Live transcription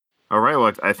All right,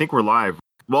 well, I think we're live.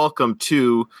 Welcome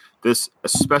to this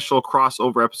special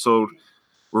crossover episode.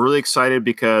 We're really excited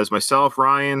because myself,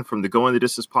 Ryan, from the Going the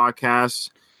Distance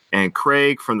podcast, and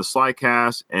Craig from the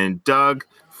Slycast, and Doug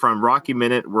from Rocky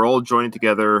Minute, we're all joining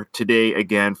together today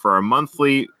again for our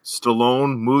monthly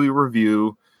Stallone movie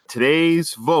review.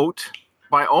 Today's vote,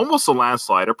 by almost a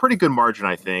landslide, a pretty good margin,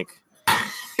 I think,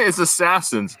 is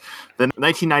Assassins, the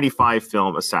 1995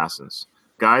 film Assassins.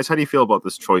 Guys, how do you feel about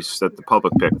this choice that the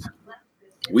public picked?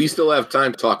 We still have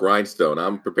time to talk Rhinestone.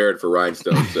 I'm prepared for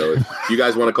Rhinestone. So if you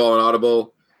guys want to call an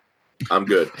audible, I'm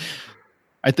good.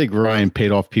 I think Ryan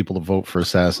paid off people to vote for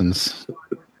Assassins.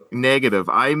 Negative.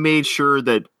 I made sure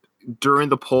that during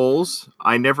the polls,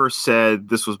 I never said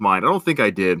this was mine. I don't think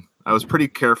I did. I was pretty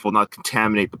careful not to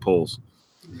contaminate the polls.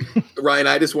 Ryan,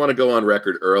 I just want to go on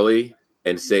record early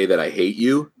and say that I hate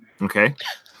you. Okay.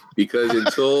 Because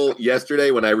until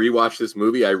yesterday, when I rewatched this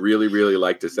movie, I really, really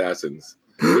liked Assassins,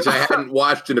 which I hadn't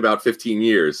watched in about 15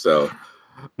 years. So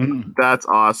that's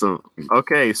awesome.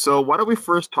 Okay, so why don't we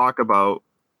first talk about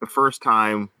the first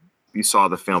time you saw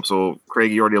the film? So,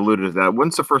 Craig, you already alluded to that.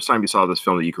 When's the first time you saw this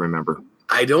film that you can remember?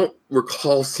 I don't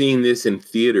recall seeing this in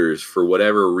theaters for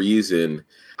whatever reason.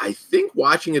 I think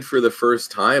watching it for the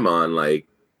first time on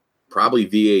probably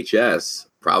VHS,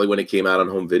 probably when it came out on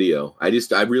home video. I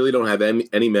really don't have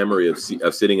any memory of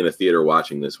sitting in a theater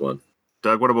watching this one.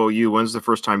 Doug, what about you? When's the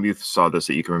first time you saw this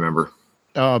that you can remember?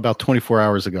 Oh, about 24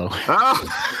 hours ago.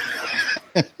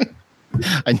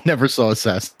 I never saw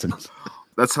Assassins.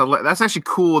 That's actually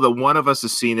cool that one of us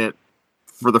has seen it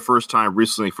for the first time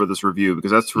recently for this review,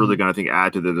 because that's really going to, I think,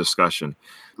 add to the discussion.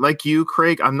 Like you,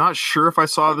 Craig, I'm not sure if I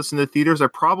saw this in the theaters. I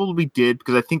probably did,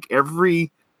 because I think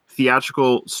every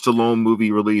theatrical Stallone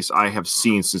movie release I have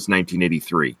seen since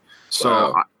 1983. So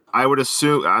wow. I would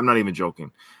assume, I'm not even joking,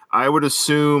 I would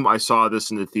assume I saw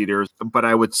this in the theaters, but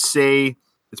I would say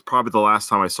it's probably the last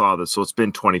time I saw this. So it's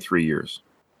been 23 years.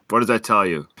 What does that tell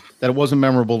you? That it wasn't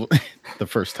memorable the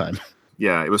first time.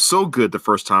 Yeah, it was so good the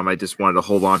first time. I just wanted to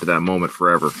hold on to that moment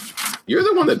forever. You're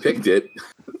the one that picked it.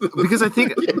 Because I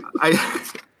think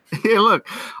hey, look,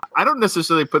 I don't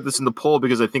necessarily put this in the poll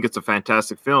because I think it's a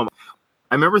fantastic film.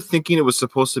 I remember thinking it was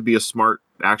supposed to be a smart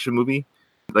action movie,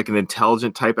 like an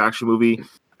intelligent type action movie.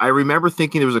 I remember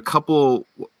thinking there was a couple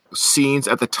scenes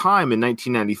at the time in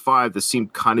 1995 that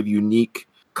seemed kind of unique,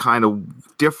 kind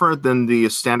of different than the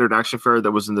standard action fare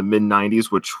that was in the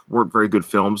mid-90s, which weren't very good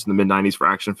films in the mid-90s for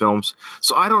action films.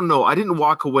 So I don't know. I didn't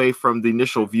walk away from the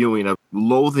initial viewing of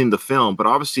loathing the film, but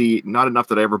obviously not enough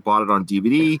that I ever bought it on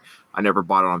DVD. I never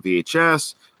bought it on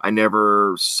VHS. I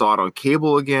never saw it on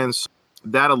cable again. So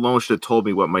that alone should have told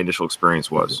me what my initial experience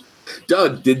was.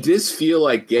 Doug, did this feel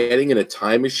like getting in a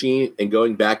time machine and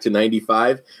going back to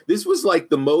 95? This was like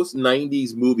the most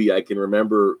 90s movie I can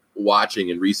remember watching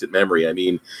in recent memory. I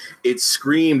mean, it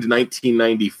screamed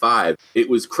 1995. It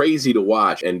was crazy to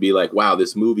watch and be like, wow,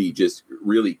 this movie just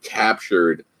really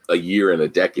captured a year and a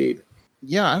decade.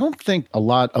 Yeah, I don't think a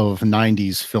lot of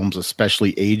 90s films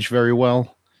especially age very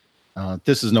well.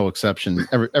 This is no exception.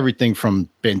 Everything from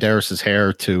Banderas'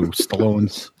 hair to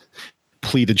Stallone's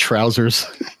pleated trousers.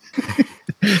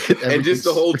 And just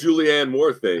the whole Julianne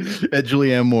Moore thing.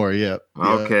 Julianne Moore, yeah.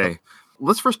 Okay.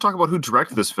 Let's first talk about who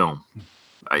directed this film.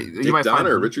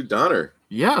 Richard Donner.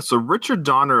 Yeah, so Richard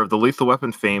Donner of the Lethal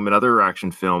Weapon fame and other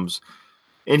action films.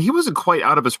 And he wasn't quite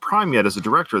out of his prime yet as a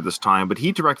director at this time, but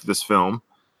he directed this film.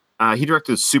 He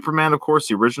directed Superman, of course,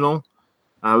 the original.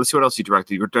 Let's see what else he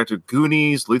directed. He directed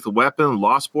Goonies, Lethal Weapon,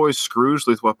 Lost Boys, Scrooge,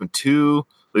 Lethal Weapon 2,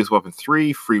 Lethal Weapon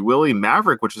 3, Free Willy,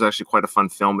 Maverick, which is actually quite a fun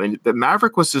film. And the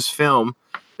Maverick was this film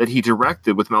that he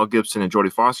directed with Mel Gibson and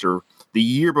Jodie Foster the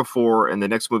year before, and the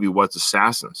next movie was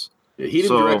Assassins. Yeah, he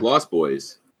didn't direct Lost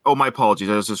Boys. Oh, my apologies.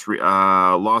 I was just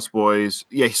Lost Boys.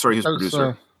 Yeah, sorry, he was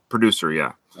producer. Producer,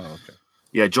 yeah. Oh, okay.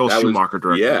 Yeah, Joel Schumacher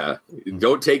directed. Yeah,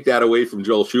 don't take that away from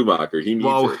Joel Schumacher. He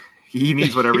needs it. He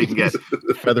needs whatever he can get.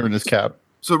 Feather in his cap.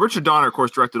 So Richard Donner, of course,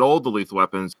 directed all the Lethal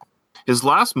Weapons. His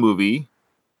last movie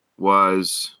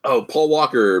was... Oh, Paul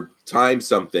Walker,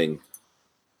 Timeline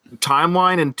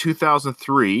in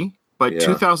 2003. But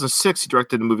 2006, he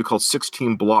directed a movie called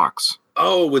 16 Blocks.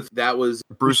 Oh, that was...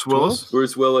 Bruce Willis?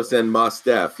 Bruce Willis and Mos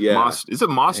Def, yeah. Is it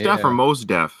Mos Def or Mos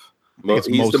Def? He's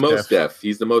the most deaf.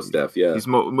 He's the most deaf, yeah.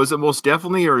 Was it most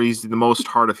definitely, or he's the most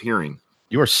hard of hearing?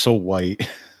 You are so white.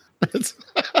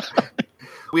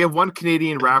 We have one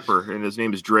Canadian rapper, and his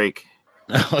name is Drake.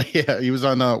 Oh, yeah. He was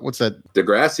on, what's that?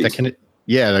 Degrassi.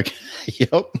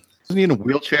 Yep. Wasn't he in a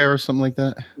wheelchair or something like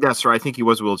that? That's right. I think he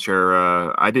was a wheelchair.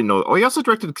 I didn't know. Oh, he also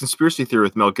directed Conspiracy Theory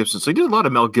with Mel Gibson. So he did a lot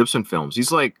of Mel Gibson films.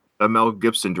 He's like a Mel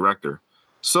Gibson director.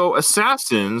 So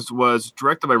Assassins was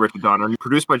directed by Richard Donner,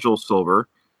 produced by Joel Silver,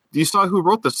 You saw who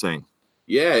wrote this thing?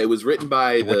 Yeah, it was written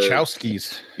by The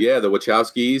Wachowskis. Yeah, the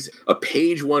Wachowskis. A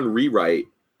page one rewrite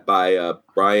by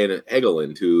Brian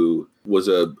Hegeland, who was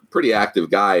a pretty active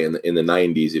guy in the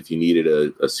 90s if you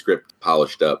needed a script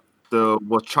polished up. The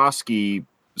Wachowski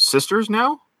sisters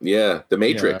now? Yeah, The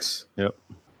Matrix. Yep.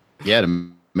 Yeah,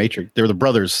 the Matrix. They were the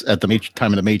brothers at the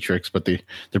time of the Matrix, but they're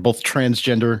both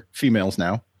transgender females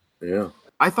now. Yeah.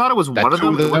 I thought it was one of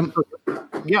them.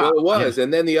 Yeah. Well, it was. Yeah.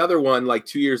 And then the other one, like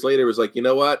 2 years later, was like, you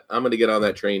know what? I'm going to get on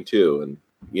that train too. And,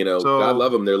 God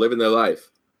love them. They're living their life.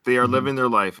 They are living their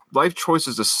life. Life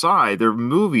choices aside, their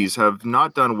movies have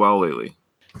not done well lately.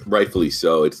 Rightfully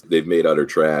so. They've made utter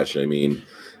trash. I mean,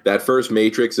 that first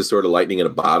Matrix is sort of lightning in a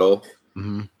bottle.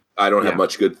 Mm-hmm. I don't have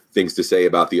much good things to say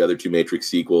about the other two Matrix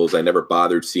sequels. I never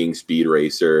bothered seeing Speed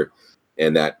Racer,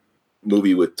 and that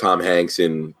movie with Tom Hanks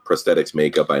in prosthetics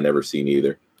makeup I never seen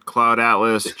either. Cloud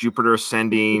Atlas, Jupiter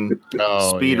Ascending,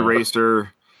 Speed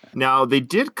Racer. Now, they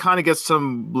did kind of get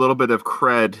some little bit of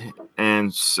cred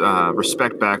and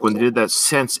respect back when they did that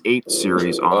Sense8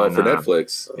 series on for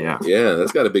Netflix. Yeah,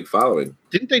 that's got a big following.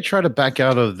 Didn't they try to back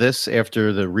out of this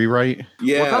after the rewrite?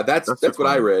 Yeah, well, that's what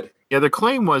I read. Yeah, their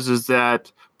claim was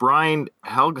that Brian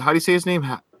how do you say his name?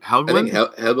 Helgeland? I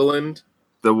think Helgeland.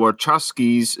 The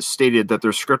Wachowskis stated that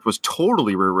their script was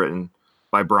totally rewritten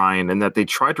by Brian and that they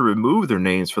tried to remove their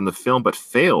names from the film but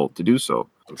failed to do so.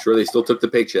 I'm sure they still took the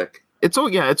paycheck. It's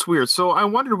weird. So I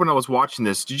wondered when I was watching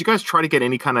this, did you guys try to get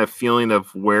any kind of feeling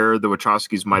of where the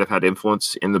Wachowskis might have had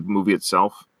influence in the movie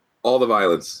itself? All the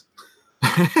violence.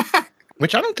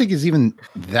 Which I don't think is even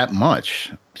that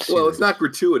much. Well, it's not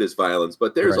gratuitous violence,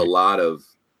 but there's a lot of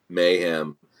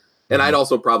mayhem. And I'd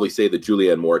also probably say the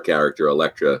Julianne Moore character,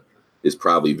 Elektra, is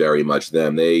probably very much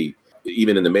them. They,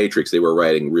 even in The Matrix, they were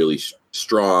writing really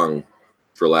strong,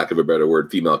 for lack of a better word,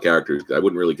 female characters. I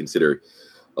wouldn't really consider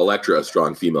Elektra a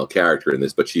strong female character in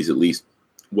this, but she's at least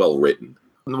well written.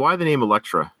 Why the name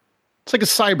Elektra? It's like a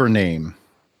cyber name.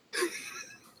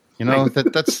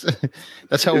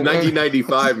 That's how. In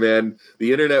 1995, man,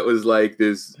 the internet was like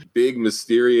this big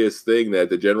mysterious thing that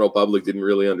the general public didn't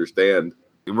really understand.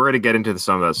 We're going to get into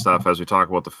some of that stuff as we talk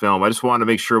about the film. I just wanted to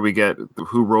make sure we get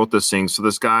who wrote this thing. So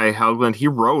this guy, Helgeland, he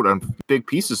wrote on big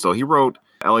pieces, though. He wrote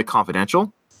L.A.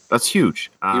 Confidential. That's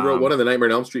huge. He wrote one of the Nightmare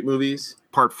on Elm Street movies.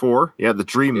 Part 4. Yeah, The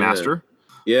Dream Master.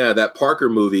 Yeah, that Parker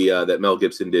movie that Mel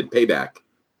Gibson did, Payback.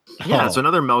 Yeah, it's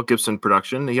another Mel Gibson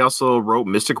production. He also wrote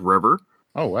Mystic River.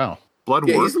 Oh, wow. Blood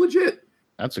Yeah, Work. he's legit.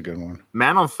 That's a good one.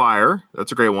 Man on Fire.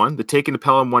 That's a great one. The Taken to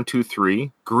Pelham 1, 2,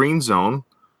 3. Green Zone.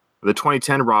 The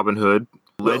 2010 Robin Hood.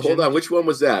 Legend. Hold on, which one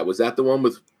was that? Was that the one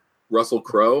with Russell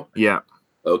Crowe? Yeah.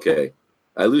 Okay.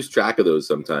 I lose track of those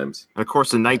sometimes. And of course,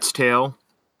 The Knight's Tale.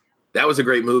 That was a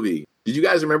great movie. Did you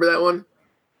guys remember that one?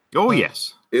 Oh,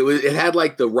 yes. It had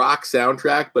like the rock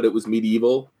soundtrack, but it was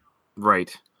medieval.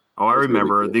 Right. Oh, I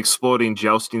remember. Really cool. The exploding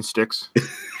jousting sticks.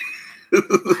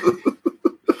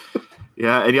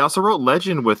 Yeah, and he also wrote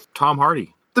Legend with Tom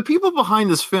Hardy. The people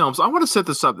behind this film, so I want to set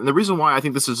this up, and the reason why I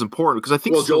think this is important, because I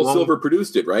think Joel Silver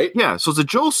produced it, right? Yeah, so it's a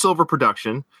Joel Silver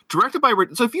production, directed by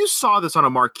so if you saw this on a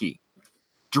marquee,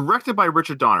 directed by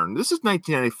Richard Donner, and this is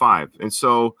 1995, and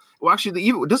so, well, actually,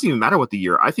 it doesn't even matter what the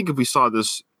year. I think if we saw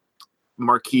this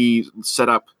marquee set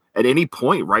up at any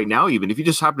point right now, even if you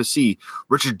just happen to see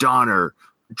Richard Donner,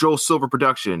 Joel Silver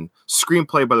production,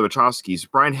 screenplay by the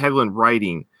Wachowskis, Brian Hegeland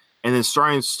writing, and then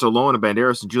starring Stallone and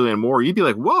Banderas and Julianne Moore, you'd be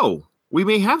like, whoa. We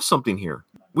may have something here.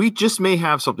 We just may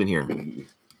have something here.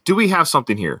 Do we have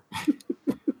something here?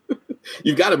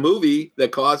 You've got a movie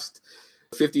that cost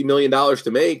 $50 million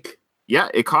to make. Yeah,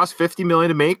 it cost $50 million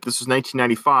to make. This was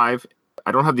 1995.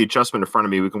 I don't have the adjustment in front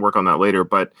of me. We can work on that later.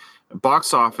 But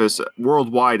box office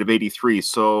worldwide of 83.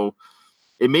 So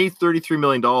it made $33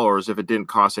 million if it didn't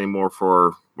cost any more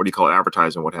for, what do you call it,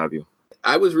 advertising, what have you.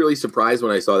 I was really surprised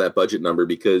when I saw that budget number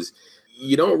because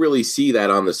you don't really see that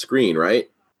on the screen, right?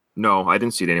 No, I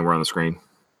didn't see it anywhere on the screen.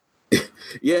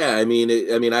 Yeah, I mean,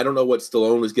 I don't know what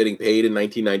Stallone was getting paid in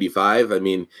 1995. I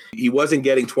mean, he wasn't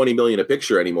getting $20 million a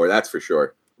picture anymore. That's for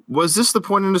sure. Was this the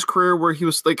point in his career where he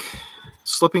was like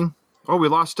slipping? Oh, we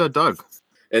lost Doug.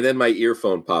 And then my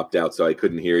earphone popped out, so I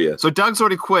couldn't hear you. So Doug's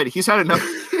already quit. He's had enough.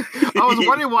 I was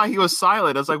wondering why he was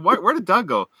silent. I was like, where did Doug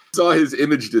go? I saw his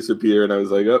image disappear, and I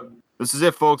was like, oh. This is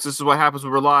it, folks. This is what happens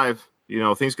when we're live.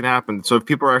 Things can happen. So if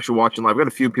people are actually watching live, we've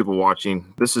got a few people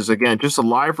watching. This is, again, just a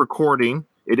live recording.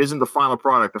 It isn't the final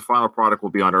product. The final product will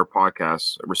be on our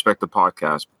podcast, Respect the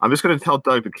Podcast. I'm just going to tell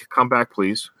Doug to come back,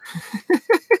 please.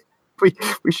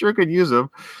 we sure could use him.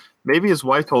 Maybe his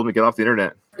wife told him to get off the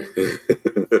internet.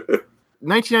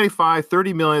 1995,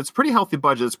 30 million. It's a pretty healthy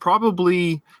budget. It's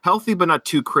probably healthy, but not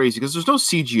too crazy because there's no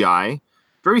CGI.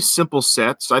 very simple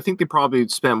sets. I think they probably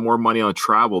spent more money on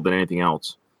travel than anything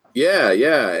else. Yeah,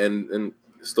 and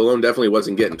Stallone definitely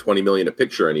wasn't getting $20 million a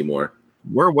picture anymore.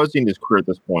 Where was he in his career at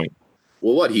this point?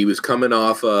 Well, what, he was coming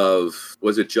off of,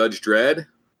 was it Judge Dredd?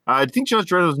 I think Judge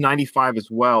Dredd was 95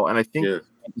 as well, and I think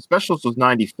The Specialist was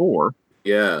 94.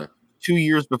 Yeah. 2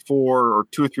 years before, or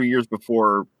 2 or 3 years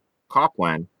before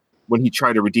Copland, when he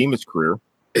tried to redeem his career.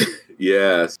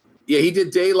 Yes. Yeah, he did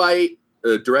Daylight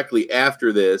directly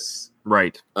after this.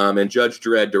 Right. And Judge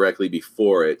Dredd directly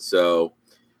before it. So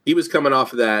he was coming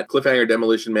off of that Cliffhanger,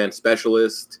 Demolition Man,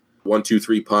 Specialist, 1, 2,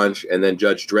 3 Punch, and then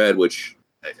Judge Dredd, which,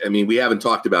 I mean, we haven't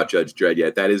talked about Judge Dredd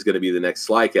yet. That is going to be the next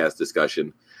Slycast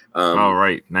discussion.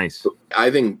 Right. Nice. I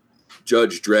think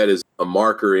Judge Dredd is a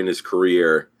marker in his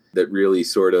career that really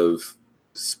sort of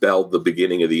spelled the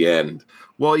beginning of the end.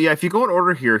 Well, yeah, if you go in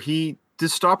order here, he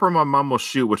did Stop or My Mom Will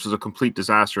Shoot, which is a complete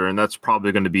disaster, and that's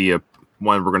probably going to be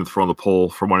one we're going to throw in the poll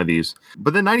for one of these.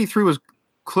 But then 93 was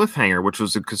Cliffhanger, which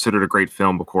was considered a great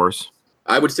film, of course.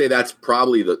 I would say that's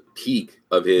probably the peak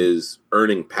of his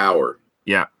earning power.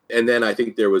 Yeah. And then I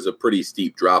think there was a pretty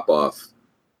steep drop-off.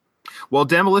 Well,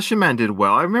 Demolition Man did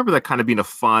well. I remember that kind of being a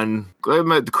fun...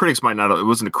 The critics might not... It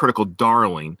wasn't a critical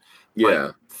darling.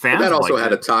 Yeah. Fans that also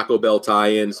had it. a Taco Bell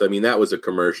tie-in. So, I mean, that was a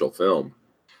commercial film.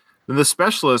 Then The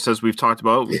Specialist, as we've talked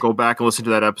about, go back and listen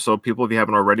to that episode. People, if you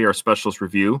haven't already, our Specialist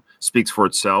review speaks for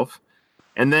itself.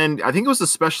 And then I think it was The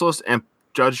Specialist and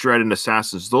Judge Dredd and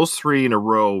Assassins. Those three in a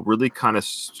row really kind of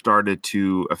started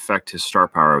to affect his star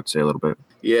power, I would say, a little bit.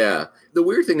 Yeah. The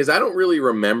weird thing is I don't really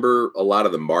remember a lot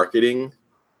of the marketing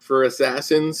for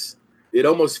Assassins. It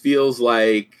almost feels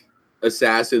like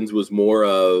Assassins was more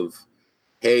of,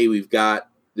 hey, we've got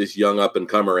this young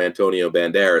up-and-comer Antonio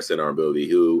Banderas in our movie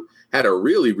who had a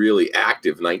really, really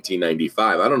active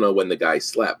 1995. I don't know when the guy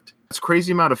slept. It's a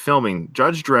crazy amount of filming.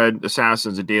 Judge Dredd,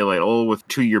 Assassins, and Daylight, all with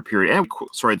 2 year period. And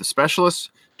The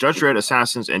Specialist, Judge Dredd,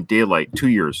 Assassins, and Daylight, 2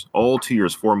 years. All 2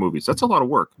 years, 4 movies. That's a lot of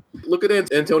work. Look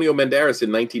at Antonio Banderas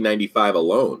in 1995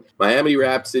 alone. Miami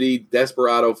Rhapsody,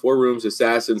 Desperado, 4 Rooms,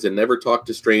 Assassins, and Never Talk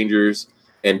to Strangers,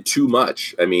 and Too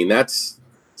Much. I mean, that's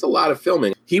a lot of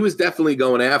filming. He was definitely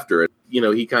going after it. You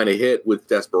know, he kind of hit with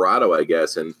Desperado, I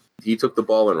guess, and he took the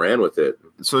ball and ran with it.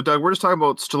 So, Doug, we're just talking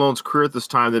about Stallone's career at this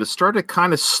time, that it started to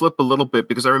kind of slip a little bit,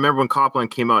 because I remember when Copland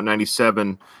came out in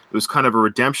 97, it was kind of a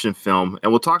redemption film.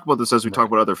 And we'll talk about this as we talk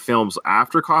about other films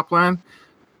after Copland.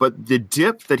 But the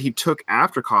dip that he took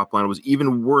after Copland was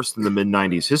even worse than the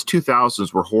mid-90s. His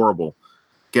 2000s were horrible.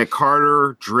 Get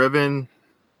Carter, Driven,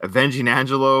 Avenging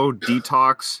Angelo,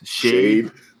 Detox,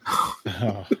 Shade.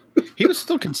 He was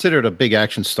still considered a big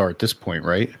action star at this point,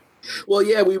 right? Well,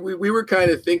 yeah, we were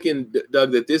kind of thinking,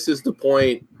 Doug, that this is the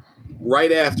point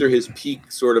right after his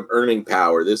peak sort of earning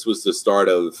power. This was the start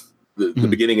of the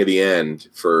beginning of the end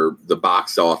for the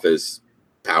box office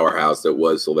powerhouse that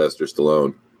was Sylvester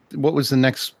Stallone. What was the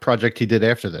next project he did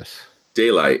after this?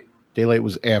 Daylight. Daylight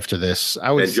was after this.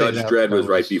 I would and Judge Dredd was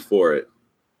right before it.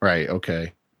 Right,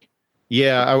 okay.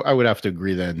 Yeah, I would have to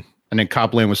agree then. And then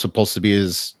Copland was supposed to be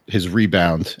his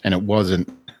rebound, and it wasn't.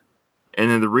 And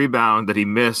then the rebound that he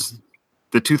missed,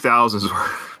 the 2000s were...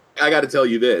 I got to tell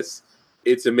you this.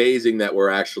 It's amazing that we're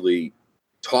actually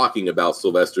talking about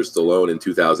Sylvester Stallone in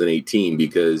 2018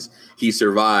 because he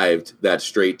survived that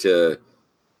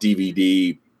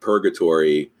straight-to-DVD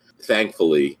purgatory,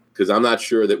 thankfully, because I'm not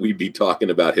sure that we'd be talking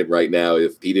about him right now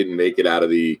if he didn't make it out of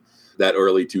that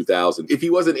early 2000s. If he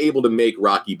wasn't able to make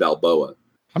Rocky Balboa.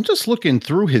 I'm just looking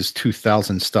through his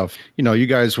 2000 stuff. You know, you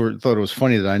guys thought it was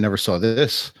funny that I never saw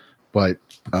this. But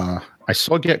I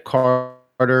saw Get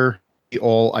Carter,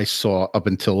 all I saw up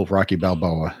until Rocky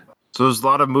Balboa. So there's a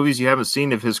lot of movies you haven't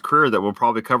seen of his career that we'll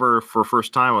probably cover for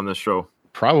first time on this show.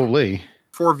 Probably.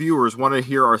 4 viewers want to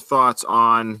hear our thoughts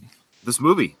on this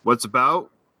movie, what it's about,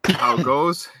 how it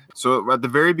goes. So at the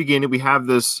very beginning, we have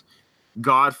this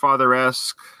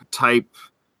Godfather-esque type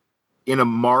in a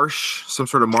marsh, some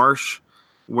sort of marsh,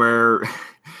 where,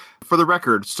 for the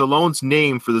record, Stallone's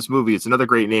name for this movie, it's another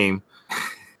great name.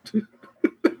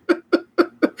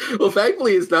 Well,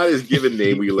 thankfully, it's not his given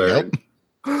name, we learned.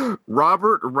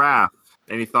 Robert Rath.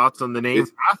 Any thoughts on the name?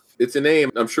 It's a name.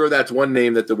 I'm sure that's one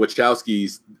name that the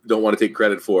Wachowskis don't want to take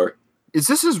credit for. Is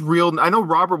this his real... I know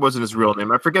Robert wasn't his real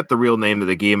name. I forget the real name that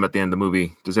they gave him at the end of the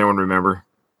movie. Does anyone remember?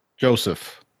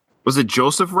 Joseph. Was it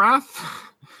Joseph Rath?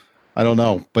 I don't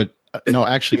know. But no,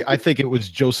 actually, I think it was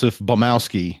Joseph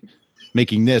Bomowski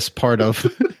making this part of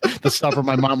the Stop or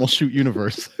My Mom Will Shoot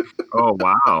universe. Oh,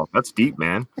 wow. That's deep,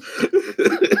 man.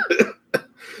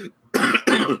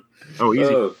 Oh,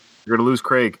 easy. You're going to lose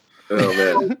Craig. Oh,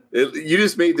 man. You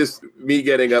just made me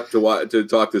getting up to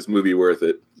talk this movie worth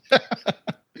it.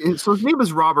 So his name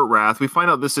is Robert Rath. We find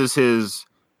out this is his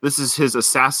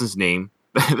assassin's name.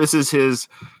 This is his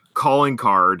calling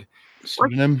card.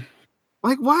 Pseudonym.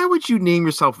 Like, why would you name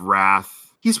yourself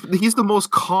Wrath? He's the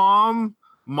most calm,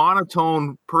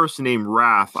 monotone person named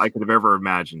Wrath I could have ever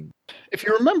imagined. If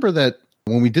you remember that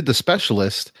when we did The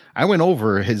Specialist, I went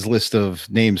over his list of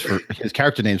names for his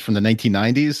character names from the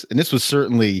 1990s, and this was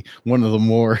certainly one of the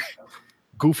more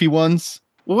goofy ones.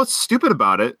 Well, what's stupid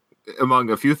about it,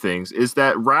 among a few things, is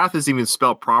that Wrath is even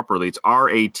spelled properly. It's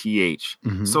Rath.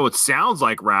 Mm-hmm. So it sounds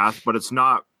like Wrath, but it's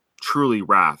not truly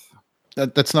Wrath.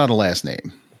 That's not a last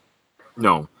name.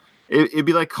 No. It'd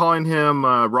be like calling him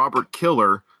Robert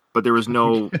Killer, but there was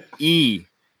no E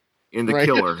in the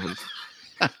Killer.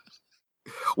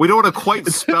 We don't want to quite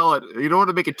spell it. You don't want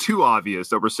to make it too obvious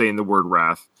that we're saying the word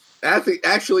Wrath.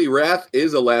 Actually, Wrath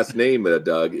is a last name,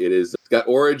 Doug. It's got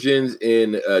origins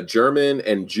in German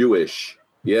and Jewish.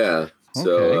 Yeah.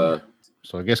 Okay.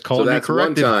 So I guess call me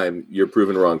corrected. One time you're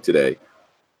proven wrong today.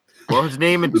 Well, his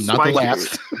name in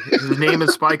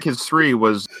Spy Kids 3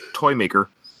 was Toymaker.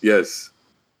 Yes.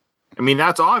 I mean,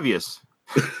 that's obvious.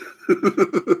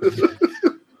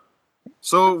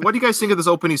 So what do you guys think of this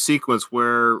opening sequence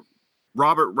where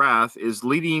Robert Rath is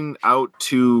leading out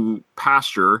to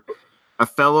pasture a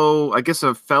fellow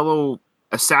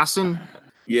assassin?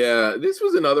 Yeah, this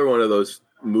was another one of those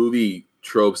movie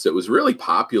tropes that was really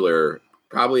popular.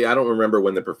 Probably, I don't remember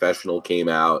when The Professional came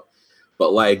out,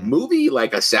 but movie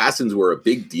assassins were a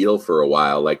big deal for a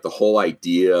while. Like the whole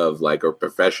idea of like a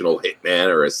professional hitman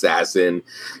or assassin,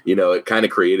 it kind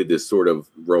of created this sort of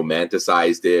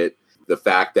romanticized it. The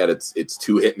fact that it's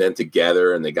two hitmen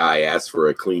together and the guy asks for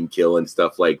a clean kill and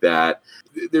stuff like that.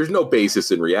 There's no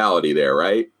basis in reality there,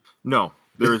 right? No,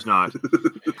 there is not.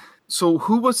 So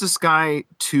who was this guy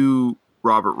to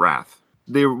Robert Rath?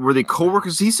 Were they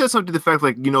co-workers? He said something to the fact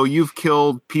like, you've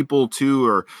killed people too,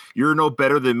 or you're no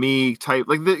better than me type.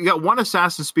 Like you got one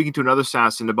assassin speaking to another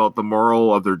assassin about the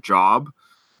moral of their job,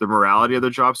 the morality of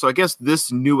their job. So I guess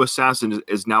this new assassin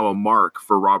is now a mark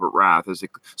for Robert Rath.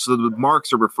 So the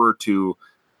marks are referred to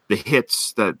the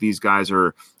hits that these guys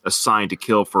are assigned to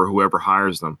kill for whoever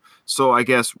hires them. So I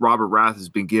guess Robert Rath has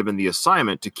been given the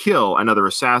assignment to kill another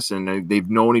assassin, and they've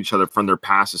known each other from their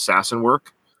past assassin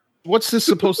work. What's this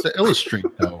supposed to illustrate,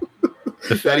 though?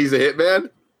 That he's a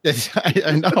hitman?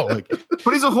 I know.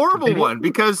 But he's a horrible one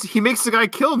because he makes the guy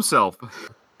kill himself.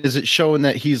 Is it showing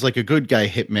that he's like a good guy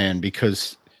hitman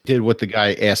because he did what the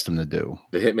guy asked him to do?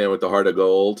 The hitman with the heart of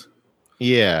gold?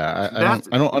 Yeah,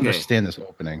 I don't understand this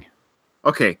opening.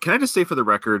 Okay, can I just say for the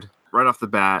record, right off the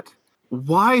bat,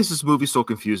 why is this movie so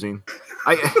confusing?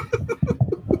 I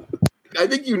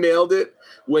think you nailed it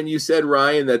when you said,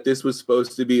 Ryan, that this was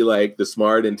supposed to be like the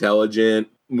smart, intelligent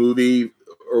movie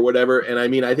or whatever. And I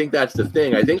mean, I think that's the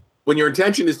thing. I think when your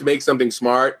intention is to make something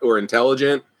smart or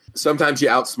intelligent, sometimes you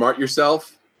outsmart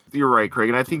yourself. You're right, Craig.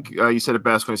 And I think you said it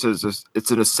best when you said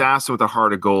it's an assassin with a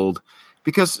heart of gold.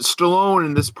 Because Stallone,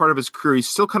 in this part of his career, he's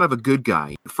still kind of a good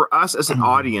guy. For us as an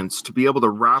audience to be able to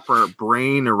wrap our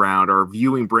brain around, our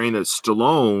viewing brain, that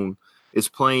Stallone is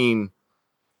playing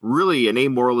really an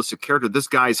amoralistic character. This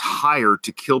guy's hired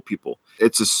to kill people.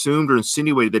 It's assumed or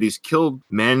insinuated that he's killed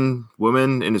men,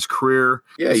 women in his career.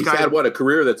 Yeah, he's had a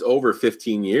career that's over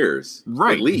 15 years,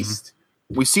 right? At least.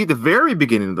 We see at the very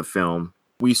beginning of the film,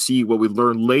 we see what we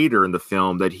learn later in the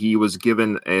film, that he was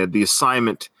given the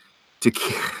assignment to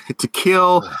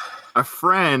kill a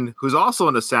friend who's also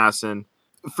an assassin.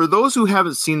 For those who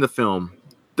haven't seen the film,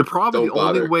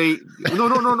 only way.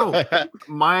 No.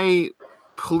 My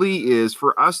plea is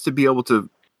for us to be able to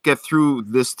get through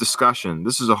this discussion.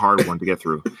 This is a hard one to get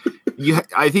through.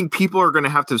 I think people are going to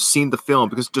have to have seen the film,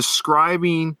 because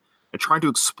describing and trying to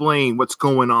explain what's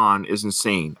going on is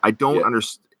insane. I don't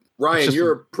understand. Ryan,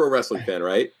 you're a pro wrestling fan,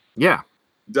 right? Yeah.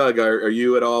 Doug, are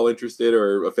you at all interested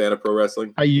or a fan of pro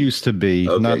wrestling? I used to be,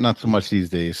 okay. Not so much these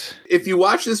days. If you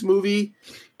watch this movie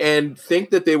and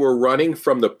think that they were running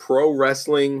from the pro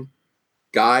wrestling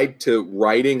guide to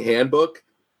writing handbook,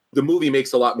 the movie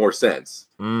makes a lot more sense.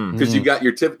 Because you've got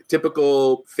your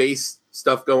typical face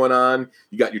stuff going on.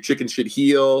 You got your chicken shit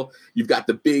heel. You've got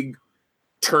the big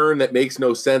turn that makes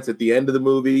no sense at the end of the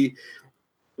movie.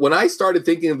 When I started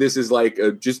thinking of this as like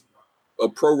just a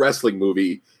pro wrestling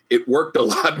movie, it worked a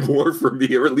lot more for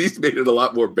me, or at least made it a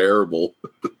lot more bearable.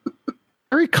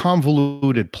 Very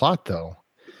convoluted plot, though.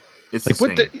 It's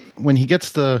like when he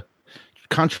gets the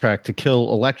contract to kill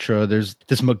Elektra, there's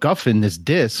this MacGuffin, this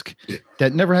disc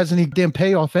that never has any damn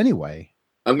payoff anyway.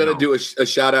 I'm going to do a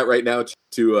shout out right now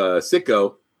to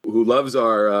Sicko, who loves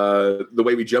our the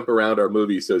way we jump around our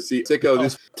movies. So Sicko,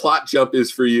 this plot jump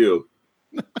is for you.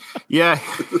 Yeah,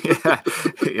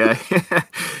 yeah.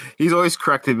 He's always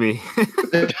corrected me.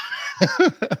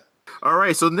 All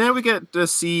right, so then we get to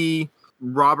see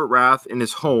Robert Rath in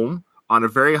his home on a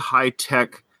very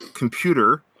high-tech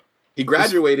computer. He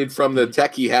graduated from the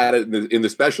tech he had in the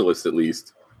Specialist, at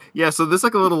least. Yeah, so there's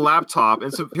like a little laptop,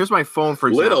 and so here's my phone, for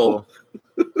example.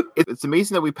 It's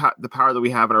amazing that the power that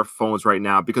we have in our phones right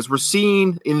now, because we're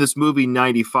seeing in this movie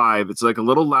 95, it's like a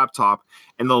little laptop,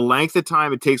 and the length of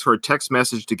time it takes for a text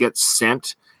message to get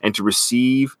sent and to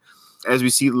receive. As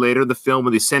we see later in the film,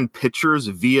 when they send pictures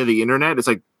via the internet, it's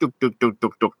like duk, duk, duk,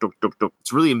 duk, duk, duk, duk, duk.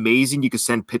 It's really amazing you can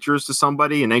send pictures to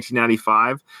somebody in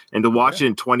 1995, and to watch it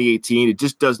in 2018, it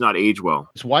just does not age well.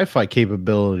 His Wi-Fi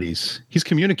capabilities. He's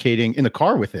communicating in the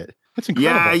car with it. That's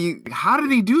incredible. Yeah, how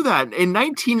did he do that? In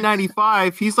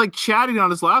 1995, he's like chatting on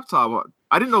his laptop.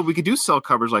 I didn't know we could do cell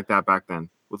covers like that back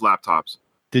then with laptops.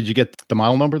 Did you get the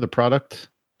model number, the product?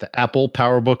 The Apple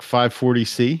PowerBook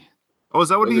 540C? Oh, is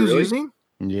that what he was using?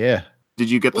 Yeah. Did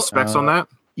you get the specs on that?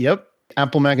 Yep.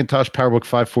 Apple Macintosh PowerBook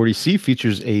 540C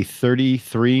features a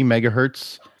 33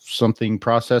 megahertz something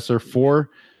processor, 4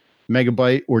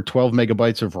 megabyte or 12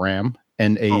 megabytes of RAM,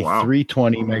 and a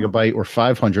 320 megabyte or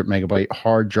 500 megabyte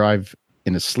hard drive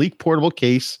in a sleek portable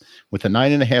case with a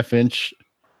 9.5-inch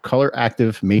color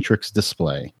active matrix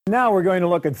display. Now we're going to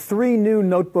look at 3 new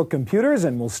notebook computers,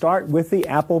 and we'll start with the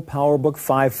Apple PowerBook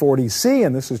 540C,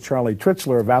 and this is Charlie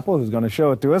Tritzler of Apple who's going to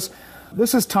show it to us.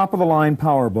 This is top-of-the-line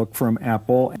PowerBook from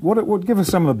Apple. What give us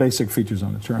some of the basic features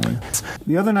on it, Charlie?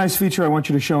 The other nice feature I want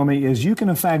you to show me is you can,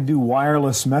 in fact, do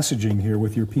wireless messaging here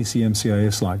with your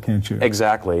PCMCIA slot, can't you?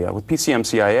 Exactly. With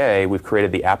PCMCIA, we've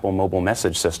created the Apple Mobile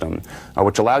Message System,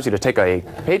 which allows you to take a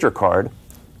pager card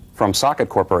from Socket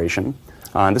Corporation.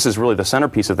 And this is really the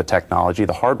centerpiece of the technology,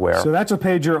 the hardware. So that's a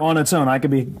pager on its own. I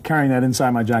could be carrying that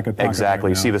inside my jacket pocket. Exactly.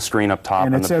 Right you see the screen up top.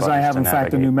 And it says I have, in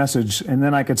fact, a new message. And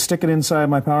then I could stick it inside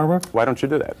my PowerBook? Why don't you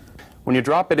do that? When you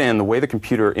drop it in, the way the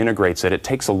computer integrates it, it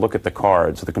takes a look at the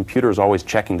card. So the computer is always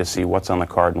checking to see what's on the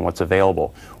card and what's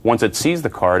available. Once it sees the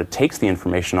card, it takes the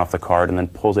information off the card and then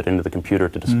pulls it into the computer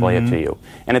to display it to you.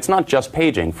 And it's not just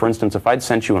paging. For instance, if I'd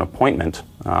sent you an appointment,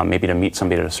 maybe to meet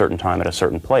somebody at a certain time at a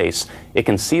certain place, it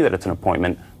can see that it's an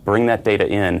appointment, bring that data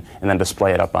in, and then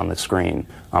display it up on the screen,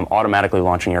 automatically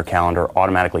launching your calendar,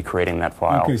 automatically creating that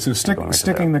file. Okay, so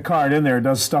sticking the card in there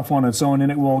does stuff on its own,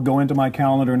 and it will go into my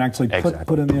calendar and actually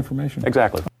put in the information.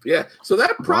 Exactly. Yeah, so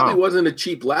that probably wasn't a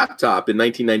cheap laptop in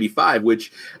 1995,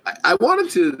 which I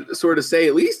wanted to sort of say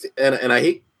at least, and I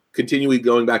hate continually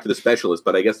going back to the Specialist,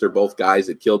 but I guess they're both guys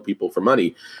that killed people for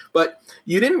money. But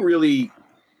you didn't really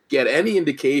get any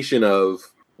indication of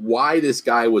why this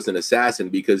guy was an assassin,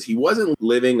 because he wasn't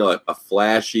living a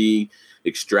flashy,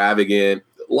 extravagant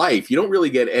life. You don't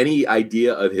really get any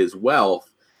idea of his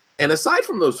wealth. And aside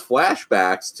from those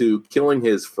flashbacks to killing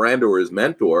his friend or his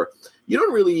mentor, you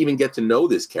don't really even get to know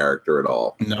this character at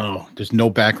all. No, there's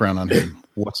no background on him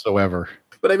whatsoever.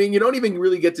 But I mean, you don't even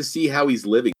really get to see how he's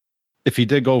living. If he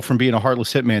did go from being a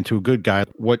heartless hitman to a good guy,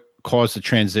 what caused the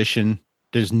transition?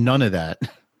 There's none of that.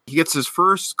 He gets his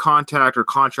first contact or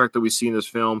contract that we see in this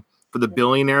film for the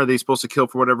billionaire that he's supposed to kill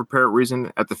for whatever apparent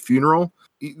reason at the funeral.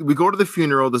 We go to the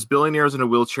funeral. This billionaire is in a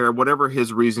wheelchair. Whatever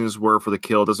his reasons were for the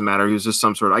kill, doesn't matter. He was just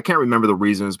some sort of, I can't remember the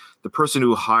reasons. The person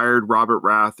who hired Robert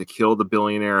Rath to kill the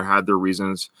billionaire had their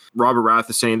reasons. Robert Rath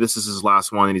is saying this is his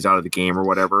last one and he's out of the game or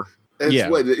whatever.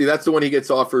 That's the one he gets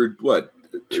offered, what,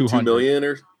 2 million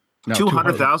or? No,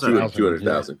 200,000.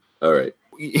 200,000. All right.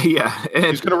 Yeah. And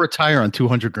he's going to retire on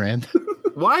 200 grand.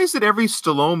 Why is it every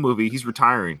Stallone movie he's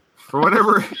retiring? For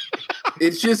whatever.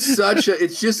 It's just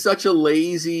such a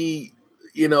lazy,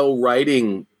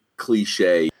 writing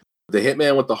cliche. The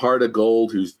hitman with the heart of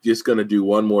gold who's just going to do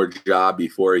one more job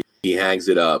before he hangs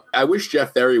it up. I wish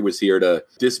Jeff Ferry was here to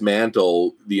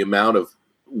dismantle the amount of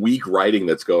weak writing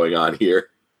that's going on here.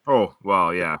 Oh,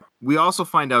 well, yeah. We also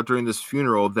find out during this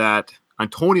funeral that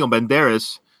Antonio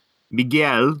Banderas,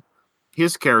 Miguel,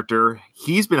 his character,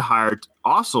 he's been hired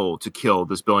also to kill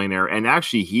this billionaire, and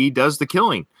actually he does the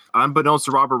killing. Unbeknownst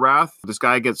to Robert Rath, this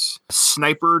guy gets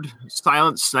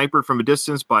silent snipered from a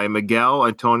distance by Miguel,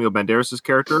 Antonio Banderas'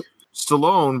 character.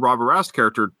 Stallone, Robert Rath's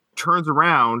character, turns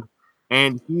around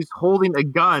and he's holding a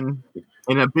gun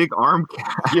in a big arm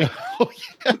cast. Yeah. Oh,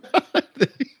 yeah.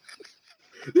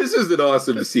 This is an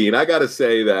awesome scene. I got to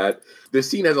say that this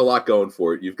scene has a lot going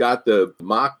for it. You've got the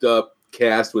mocked up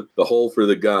cast with the hole for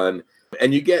the gun,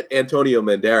 and you get Antonio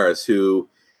Banderas, who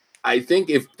I think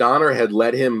if Donner had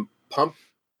let him pump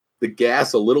the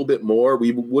gas a little bit more,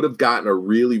 we would have gotten a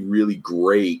really, really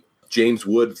great James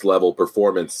Woods level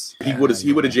performance. He would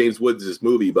have James Woods this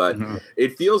movie, but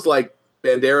it feels like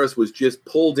Banderas was just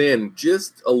pulled in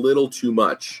just a little too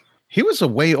much. He was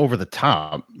way over the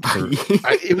top.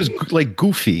 It was like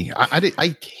goofy.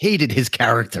 I hated his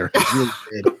character. I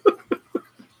really did.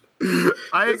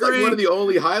 It's like one of the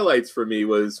only highlights for me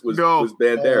was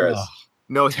Banderas.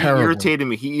 No, he irritated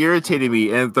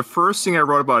me. And the first thing I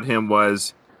wrote about him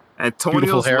was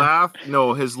Antonio's laugh.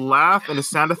 No, his laugh and his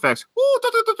sound effects.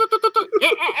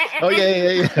 Oh,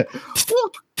 yeah.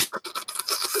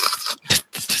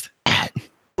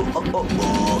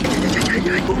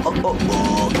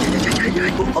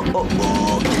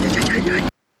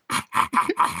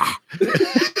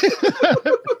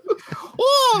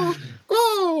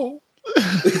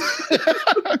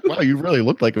 Wow, you really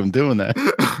look like him doing that.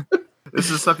 This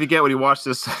is stuff you get when you watch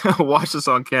this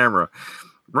on camera.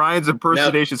 Ryan's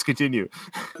impersonations continue.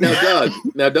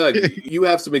 Now, Doug, you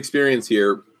have some experience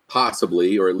here,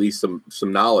 possibly, or at least some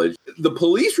knowledge. The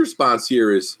police response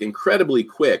here is incredibly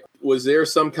quick. Was there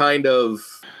some kind of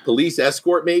police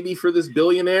escort maybe for this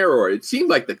billionaire, or it seemed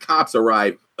like the cops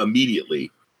arrived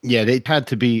immediately? Yeah, they had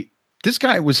to be. This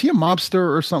guy, was he a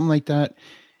mobster or something like that?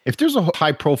 If there's a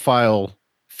high-profile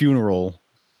funeral,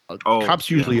 cops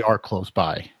usually are close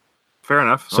by. Fair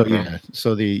enough. So okay.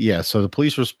 So the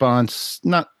police response,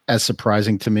 not as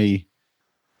surprising to me.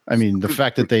 I mean, the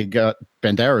fact that they got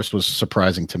Banderas was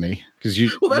surprising to me because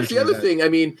that's the other thing. I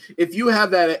mean, if you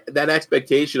have that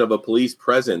expectation of a police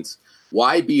presence,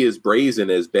 why be as brazen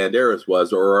as Banderas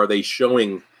was, or are they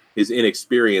showing his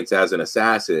inexperience as an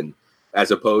assassin as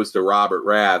opposed to Robert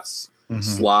Rath's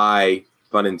sly,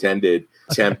 pun intended,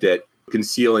 attempt at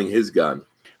concealing his gun?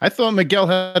 I thought Miguel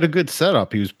had a good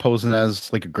setup. He was posing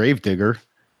as like a gravedigger.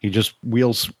 He just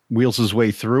wheels his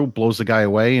way through, blows the guy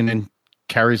away, and then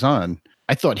carries on.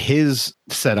 I thought his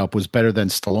setup was better than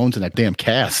Stallone's in that damn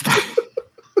cast.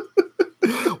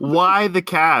 Why the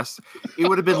cast? It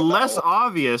would have been less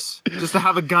obvious just to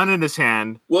have a gun in his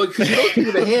hand. Well, because you don't see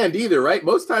the hand either, right?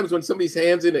 Most times when somebody's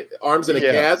arms in a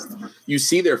cast, you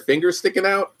see their fingers sticking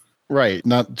out. Right,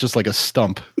 not just like a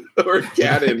stump. Or a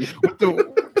cannon.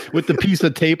 with the piece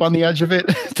of tape on the edge of it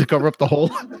to cover up the hole.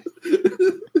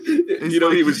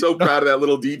 He was so proud of that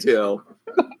little detail.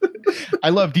 I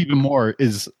loved even more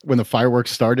is when the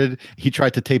fireworks started, he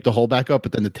tried to tape the hole back up,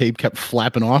 but then the tape kept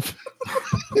flapping off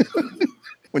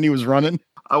when he was running.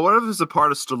 I wonder if there's a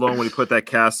part of Stallone when he put that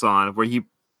cast on where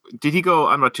did he go,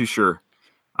 I'm not too sure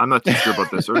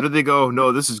about this. Or did they go,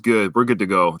 no, this is good. We're good to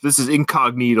go. This is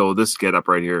incognito, this get up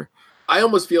right here. I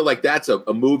almost feel like that's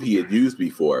a move he had used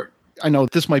before. I know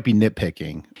this might be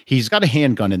nitpicking. He's got a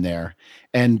handgun in there,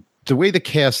 and the way the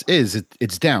cast is,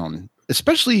 it's down.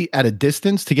 Especially at a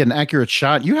distance to get an accurate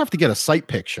shot, you have to get a sight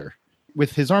picture.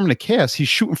 With his arm in a cast, he's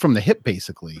shooting from the hip,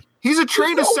 basically. He's a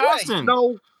trained assassin.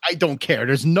 No, I don't care.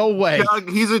 There's no way. Doug,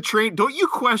 he's a trained. Don't you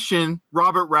question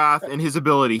Robert Rath and his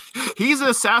ability? He's an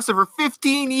assassin for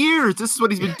 15 years. This is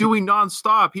what he's been doing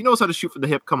nonstop. He knows how to shoot from the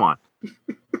hip. Come on.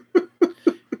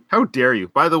 How dare you?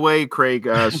 By the way, Craig,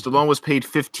 Stallone was paid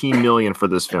 $15 million for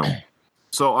this film.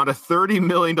 So on a $30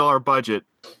 million budget,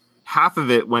 half of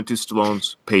it went to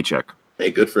Stallone's paycheck.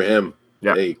 Hey, good for him.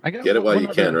 Yeah. Hey, get it while you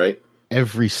can, right?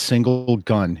 Every single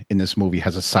gun in this movie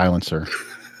has a silencer.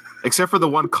 Except for the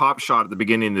one cop shot at the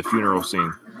beginning of the funeral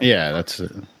scene. Yeah, that's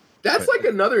it. That's like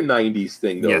another 90s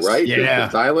thing, though, Yes. right? Yeah.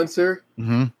 The silencer.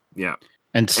 Mm-hmm. Yeah.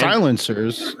 And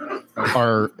silencers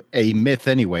are a myth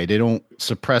anyway. They don't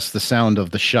suppress the sound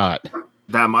of the shot.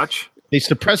 That much? They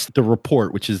suppress the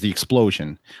report, which is the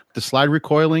explosion. The slide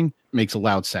recoiling makes a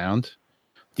loud sound.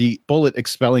 The bullet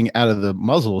expelling out of the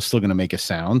muzzle is still going to make a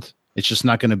sound. It's just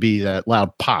not going to be that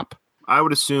loud pop. I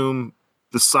would assume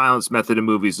the silence method in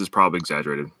movies is probably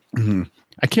exaggerated. Mm-hmm.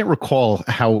 I can't recall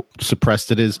how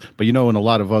suppressed it is, but in a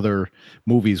lot of other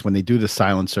movies, when they do the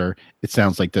silencer, it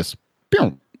sounds like this.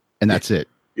 Boom. And that's it.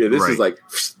 Yeah, this is like.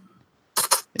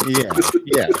 Yeah.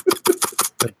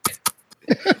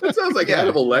 That sounds like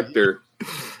Hannibal Lecter.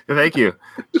 Thank you.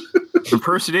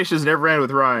 Impersonations never end with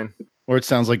Ryan. Or it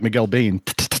sounds like Miguel Bain.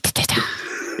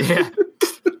 Yeah.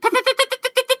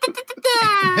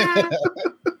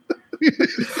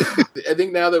 I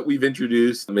think now that we've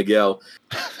introduced Miguel,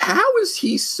 how is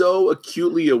he so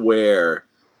acutely aware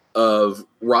of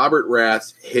Robert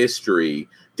Rath's history,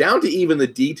 down to even the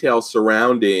details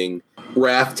surrounding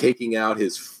Rath taking out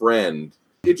his friend?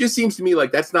 It just seems to me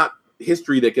like that's not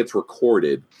history that gets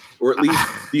recorded, or at least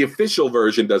the official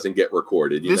version doesn't get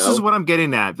recorded. This is what I'm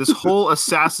getting at. This whole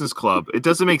Assassin's Club, it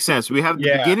doesn't make sense. We have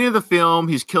the beginning of the film,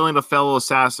 he's killing a fellow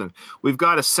assassin. We've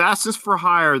got assassins for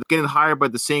hire getting hired by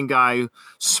the same guy,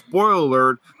 spoiler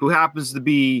alert, who happens to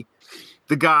be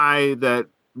the guy that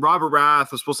Robert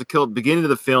Rath was supposed to kill at the beginning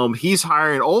of the film. He's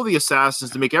hiring all the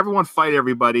assassins to make everyone fight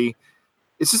everybody.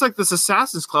 it's just like this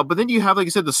Assassin's Club. But then you have, like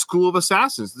you said, the School of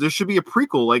Assassins. There should be a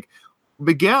prequel. Like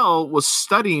Miguel was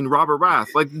studying Robert Rath.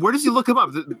 Like, where does he look him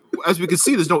up? As we can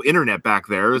see, there's no internet back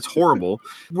there. It's horrible.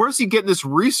 Where's he getting this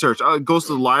research? Goes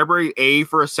to the library, A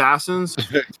for Assassins.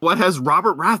 What has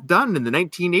Robert Rath done in the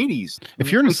 1980s?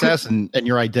 If you're an assassin and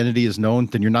your identity is known,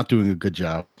 then you're not doing a good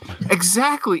job.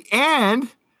 Exactly. And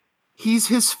he's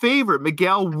his favorite.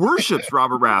 Miguel worships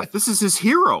Robert Rath. This is his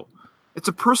hero. It's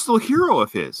a personal hero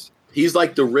of his. He's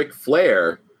like the Ric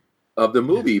Flair of the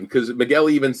movie, because Miguel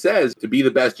even says, to be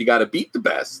the best, you got to beat the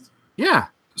best. Yeah.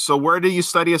 So where did you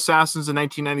study Assassins in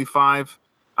 1995?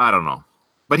 I don't know.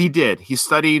 But he did. He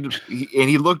studied, and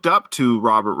he looked up to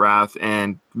Robert Rath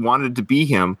and wanted to be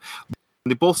him.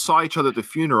 They both saw each other at the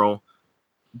funeral.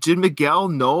 Did Miguel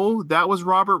know that was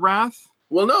Robert Rath?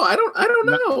 Well, no, I don't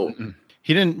know.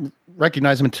 He didn't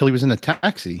recognize him until he was in the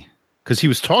taxi because he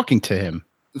was talking to him.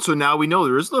 So now we know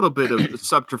there is a little bit of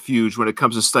subterfuge when it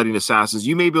comes to studying assassins.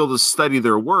 You may be able to study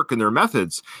their work and their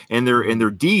methods and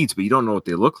their deeds, but you don't know what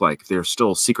they look like. They're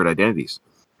still secret identities.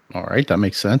 All right, that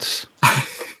makes sense.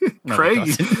 Craig,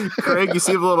 you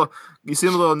seem a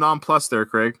little nonplussed there,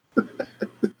 Craig.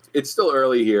 It's still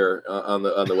early here on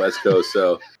the West Coast,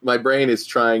 so my brain is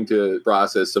trying to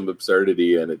process some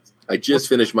absurdity, and I just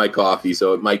finished my coffee,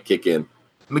 so it might kick in.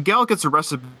 Miguel gets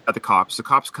arrested at the cops. The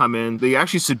cops come in. They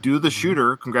actually subdue the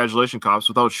shooter. Congratulations, cops,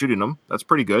 without shooting him. That's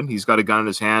pretty good. He's got a gun in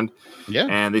his hand. Yeah.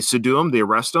 And they subdue him. They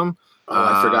arrest him. Oh,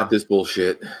 I forgot this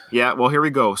bullshit. Yeah, well, here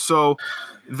we go. So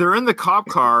they're in the cop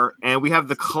car, and we have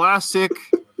the classic.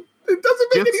 It doesn't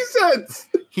make any sense.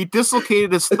 He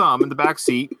dislocated his thumb in the back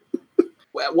seat.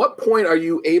 At what point are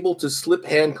you able to slip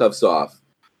handcuffs off?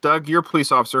 Doug, you're a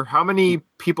police officer. How many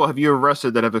people have you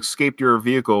arrested that have escaped your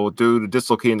vehicle due to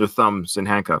dislocating their thumbs in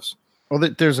handcuffs? Well,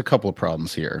 there's a couple of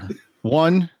problems here.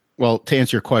 One, well, to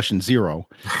answer your question, 0.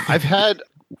 I've had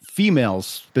females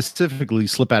specifically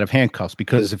slip out of handcuffs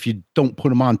because if you don't put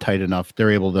them on tight enough,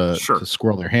 they're able to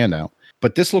squirrel their hand out.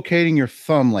 But dislocating your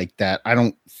thumb like that, I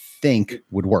don't think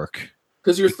would work.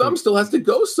 Because your thumb still has to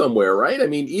go somewhere, right? I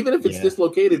mean, even if it's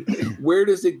dislocated, where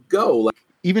does it go? Like,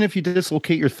 even if you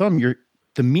dislocate your thumb,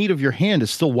 the meat of your hand is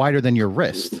still wider than your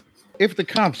wrist. If the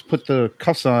cops put the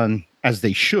cuffs on as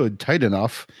they should, tight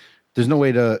enough, there's no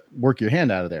way to work your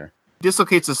hand out of there.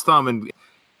 Dislocates his thumb and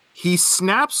he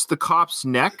snaps the cop's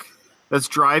neck that's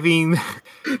driving.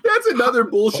 That's another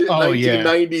bullshit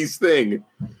 1990s thing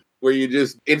where you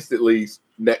just instantly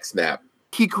neck snap.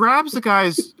 He grabs the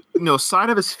guy's side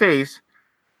of his face.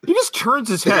 He just turns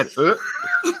his head.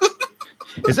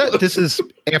 This is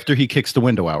after he kicks the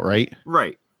window out, right?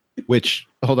 Right. Which,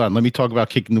 hold on, let me talk about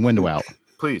kicking the window out.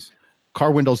 Please.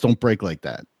 Car windows don't break like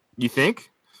that. You think?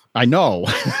 I know.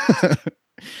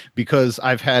 Because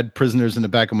I've had prisoners in the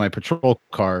back of my patrol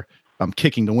car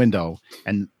kicking the window.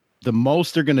 And the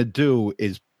most they're going to do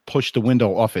is push the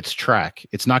window off its track.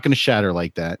 It's not going to shatter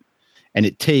like that. And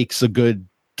it takes a good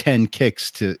 10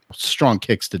 strong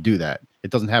kicks to do that. It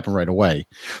doesn't happen right away.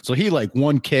 So he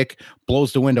one kick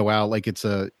blows the window out like it's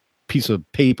a piece of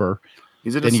paper.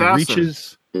 He's an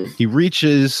assassin. He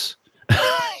reaches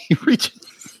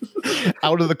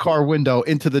out of the car window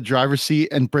into the driver's seat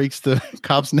and breaks the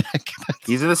cop's neck.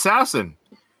 He's an assassin.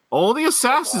 Only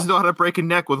assassins know how to break a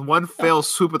neck with one fell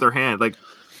swoop with their hand. Like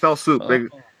fell swoop.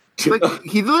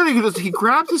 He literally he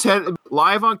grabs his head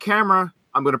live on camera.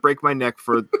 I'm going to break my neck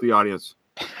for the audience.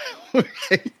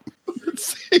 Okay.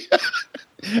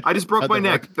 I just broke my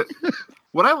neck.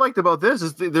 What I liked about this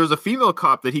is there's a female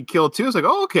cop that he killed too. It's like,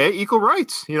 oh, okay, equal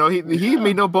rights. He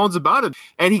made no bones about it.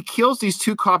 And he kills these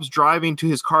 2 cops driving to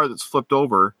his car that's flipped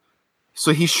over.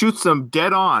 So he shoots them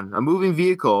dead on, a moving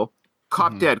vehicle.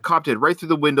 Cop dead, right through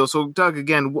the window. So, Doug,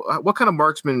 again, what kind of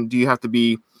marksman do you have to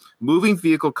be? Moving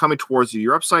vehicle coming towards you.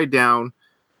 You're upside down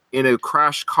in a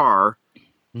crashed car,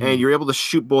 and you're able to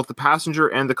shoot both the passenger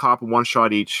and the cop in one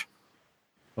shot each.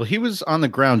 Well, he was on the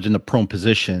ground in a prone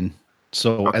position.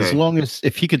 So as long as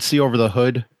if he could see over the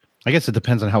hood, I guess it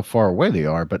depends on how far away they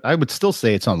are, but I would still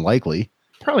say it's unlikely.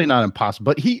 Probably not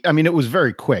impossible. But it was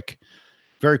very quick.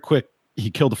 Very quick. He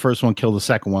killed the first one, killed the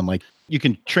second one. Like you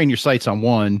can train your sights on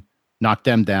one, knock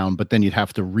them down, but then you'd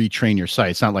have to retrain your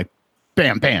sights. Not like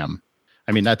bam, bam.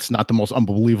 I mean, that's not the most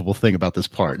unbelievable thing about this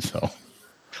part. So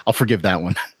I'll forgive that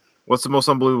one. What's the most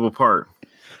unbelievable part?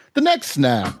 The neck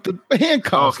snap, the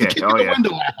handcuffs, kicking the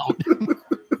window out.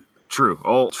 True.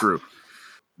 All true.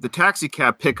 The taxi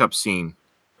cab pickup scene.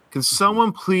 Can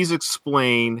someone please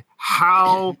explain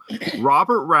how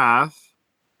Robert Rath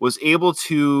was able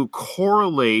to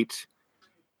correlate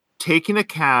taking a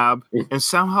cab and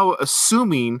somehow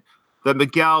assuming that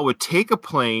Miguel would take a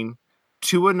plane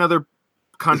to another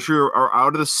country or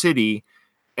out of the city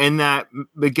and that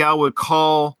Miguel would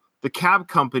call the cab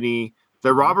company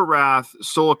that Robert Rath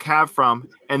stole a cab from,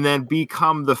 and then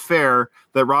become the fare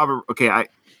that Robert. Okay,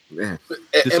 and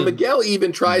Miguel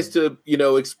even tries to,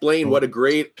 explain what a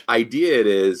great idea it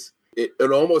is. It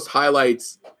almost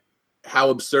highlights how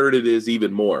absurd it is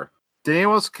even more. Did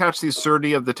anyone else catch the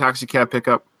absurdity of the taxi cab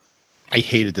pickup? I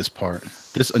hated this part.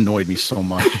 This annoyed me so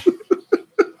much.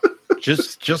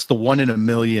 just the 1 in a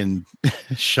million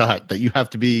shot that you have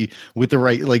to be with the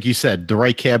right, like you said, the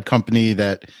right cab company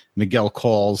that Miguel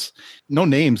calls. No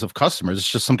names of customers. It's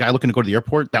just some guy looking to go to the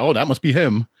airport. Oh, that must be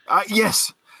him.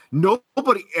 Yes.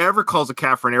 Nobody ever calls a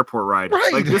cab for an airport ride.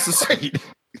 Right. Like this is right.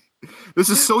 This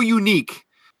is so unique.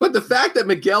 But the fact that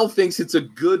Miguel thinks it's a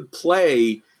good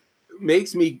play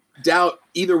makes me doubt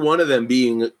either one of them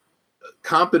being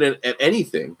competent at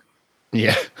anything.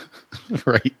 Yeah.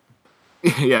 Right.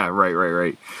 Yeah,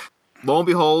 right. Lo and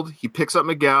behold, he picks up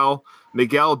Miguel.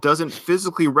 Miguel doesn't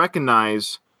physically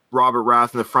recognize Robert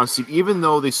Rath in the front seat, even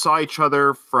though they saw each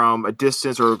other from a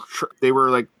distance, or they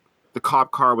were like, the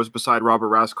cop car was beside Robert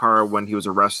Rath's car when he was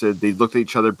arrested. They looked at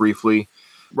each other briefly.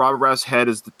 Robert Rath's head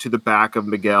is to the back of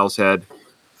Miguel's head.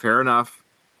 Fair enough.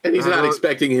 And he's not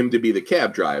expecting him to be the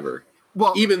cab driver.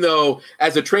 Well, even though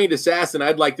as a trained assassin,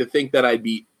 I'd like to think that I'd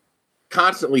be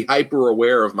constantly hyper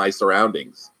aware of my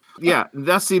surroundings. Yeah,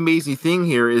 that's the amazing thing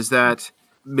here is that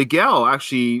Miguel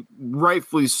actually,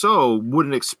 rightfully so,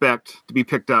 wouldn't expect to be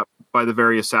picked up by the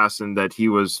very assassin that he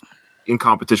was in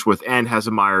competition with and has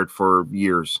admired for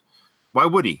years. Why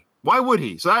would he?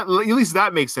 So that, at least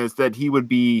that makes sense, that he would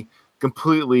be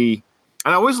completely.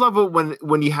 And I always love it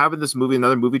when you have in this movie,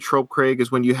 another movie trope, Craig,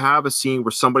 is when you have a scene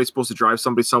where somebody's supposed to drive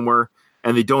somebody somewhere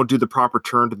and they don't do the proper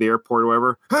turn to the airport or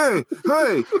whatever. Hey!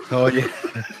 Oh, yeah.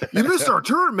 You missed our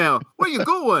turn, man. Where you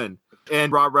going?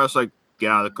 And Rob Rath's like, get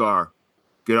out of the car.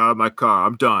 Get out of my car.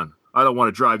 I'm done. I don't want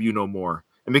to drive you no more.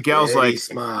 And Miguel's Very like,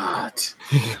 smart.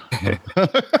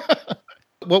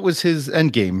 What was his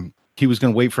end game? He was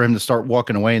going to wait for him to start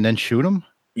walking away and then shoot him?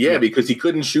 Yeah, because he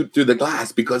couldn't shoot through the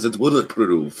glass because it's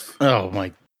bulletproof. Oh,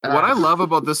 my God. What I love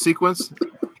about this sequence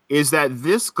is that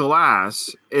this glass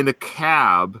in a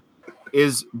cab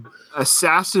is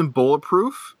assassin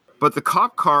bulletproof, but the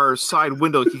cop car side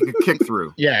window he can kick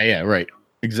through. Yeah, right.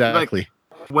 Exactly.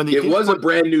 When It was a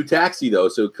brand new taxi, though,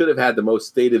 so it could have had the most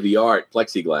state-of-the-art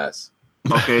plexiglass.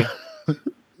 Okay.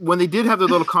 When they did have their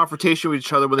little confrontation with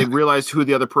each other, when they realized who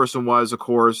the other person was, of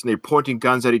course, and they're pointing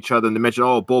guns at each other, and they mentioned,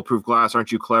 oh, bulletproof glass,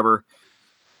 aren't you clever?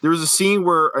 There was a scene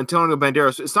where Antonio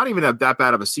Banderas, it's not even that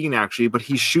bad of a scene, actually, but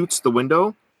he shoots the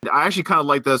window. I actually kind of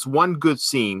like this one good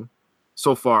scene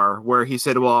so far where he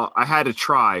said, well, I had to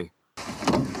try.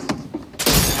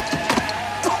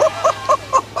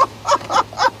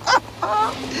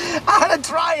 I had to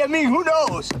try. I mean, who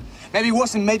knows? Maybe it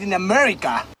wasn't made in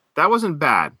America. That wasn't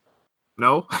bad.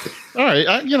 No? All right.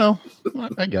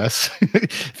 I guess.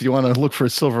 If you want to look for a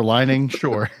silver lining,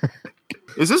 sure.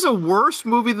 Is this a worse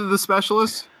movie than The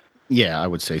Specialist? Yeah, I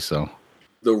would say so.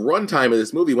 The runtime of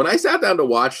this movie, when I sat down to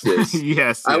watch this,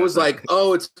 Yes. I was like,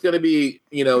 oh, it's going to be,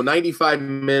 95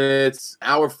 minutes,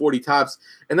 hour 40 tops.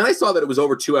 And then I saw that it was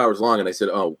over 2 hours long. And I said,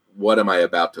 oh, what am I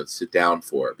about to sit down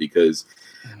for? Because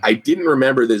I didn't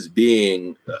remember this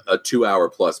being a 2 hour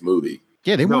plus movie.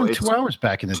 Yeah, they weren't 2 hours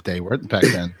back in the day, weren't back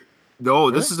then?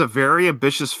 No, this is a very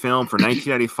ambitious film for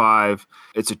 1995.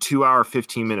 It's a 2 hour,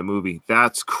 15-minute movie.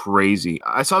 That's crazy.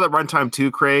 I saw that runtime too,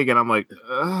 Craig, and I'm like,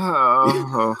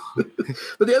 oh.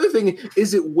 But the other thing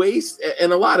is it wastes,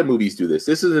 and a lot of movies do this.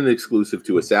 This isn't exclusive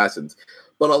to Assassins,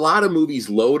 but a lot of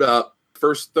movies load up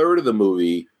first third of the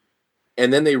movie,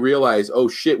 and then they realize, oh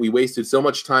shit, we wasted so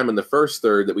much time in the first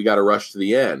third that we got to rush to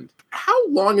the end. How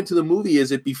long into the movie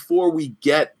is it before we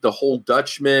get the whole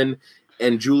Dutchman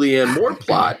and Julianne Moore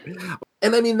plot?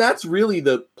 And I mean, that's really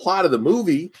the plot of the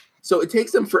movie. So it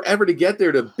takes them forever to get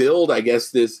there to build, I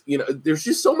guess, this, there's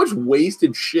just so much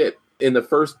wasted shit in the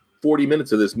first 40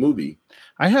 minutes of this movie.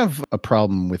 I have a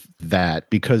problem with that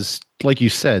because, like you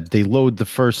said, they load the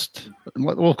first,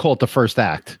 we'll call it the first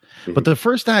act. Mm-hmm. But the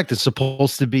first act is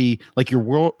supposed to be like your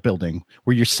world building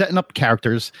where you're setting up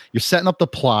characters, you're setting up the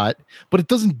plot, but it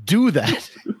doesn't do that.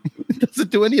 It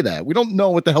doesn't do any of that. We don't know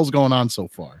what the hell's going on so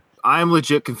far. I'm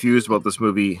legit confused about this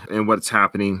movie and what's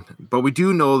happening, but we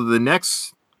do know the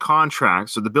next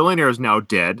contract. So the billionaire is now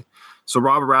dead. So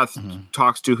Robert Rath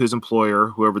talks to his employer,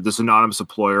 whoever this anonymous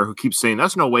employer, who keeps saying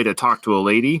that's no way to talk to a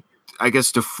lady. I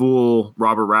guess to fool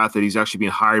Robert Rath that he's actually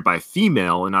being hired by a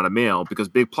female and not a male, because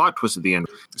big plot twist at the end.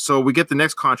 So we get the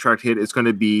next contract hit. It's going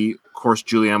to be, of course,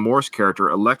 Julianne Moore's character,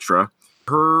 Elektra.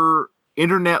 Her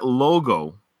internet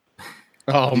logo.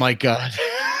 Oh my God.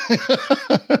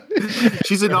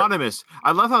 She's anonymous.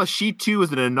 I love how she too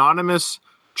is an anonymous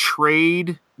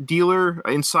trade dealer,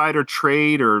 insider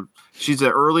trade, or she's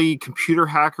an early computer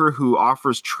hacker who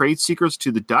offers trade secrets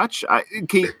to the Dutch.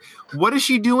 Okay, what is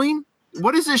she doing?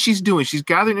 What is it she's doing? She's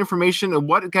gathering information, and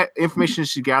what information is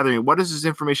she gathering? What is this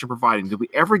information providing? Did we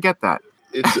ever get that?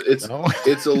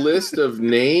 It's a list of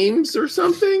names or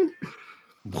something.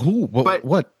 Who? What?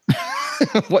 What?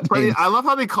 What names? I love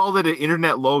how they called it an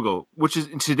internet logo, which is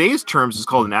in today's terms is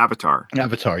called an avatar.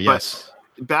 Avatar, yes.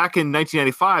 But back in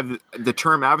 1995, the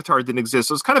term avatar didn't exist.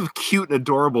 So it's kind of cute and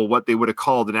adorable what they would have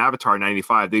called an avatar in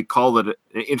 95. They called it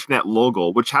an internet logo,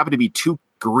 which happened to be two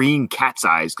green cat's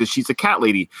eyes because she's a cat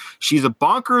lady. She's a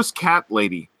bonkers cat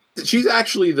lady. She's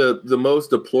actually the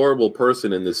most deplorable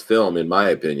person in this film, in my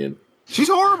opinion. She's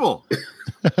horrible.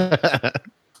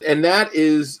 And that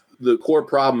is the core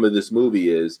problem of this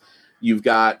movie is you've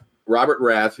got Robert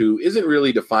Rath, who isn't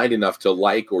really defined enough to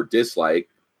like or dislike,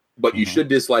 but you should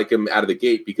dislike him out of the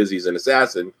gate because he's an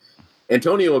assassin.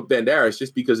 Antonio Banderas,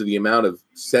 just because of the amount of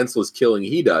senseless killing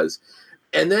he does.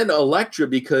 And then Elektra,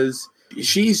 because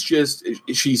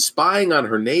she's spying on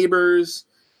her neighbors.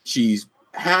 She's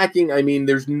hacking. I mean,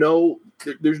 there's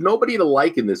nobody to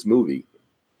like in this movie.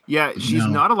 Yeah, she's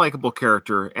not a likable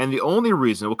character. And the only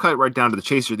reason, we'll cut it right down to the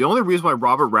chaser, the only reason why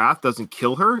Robert Rath doesn't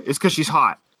kill her is because she's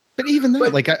hot. But even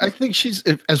that, I think she's,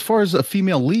 as far as a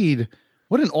female lead,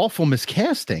 what an awful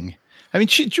miscasting. I mean,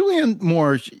 Julianne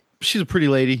Moore, she's a pretty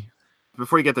lady.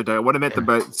 Before you get there, Doug, what I meant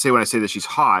to say when I say that she's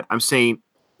hot, I'm saying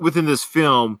within this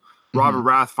film, Robert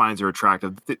Rath finds her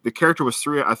attractive. The character was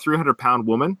a 300-pound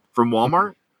woman from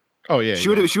Walmart. Oh, yeah. She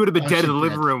would have been dead in the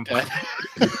living room.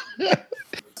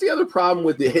 The other problem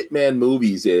with the Hitman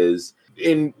movies is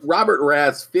in Robert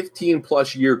Rath's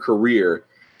 15-plus year career,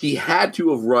 he had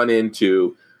to have run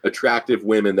into attractive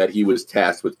women that he was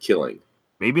tasked with killing.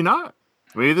 Maybe not.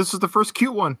 Maybe this is the first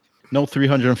cute one. No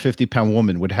 350-pound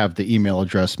woman would have the email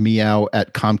address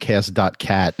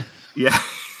meow@comcast.cat. Yeah.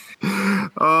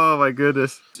 Oh, my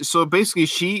goodness. So basically,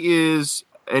 she is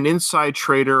an inside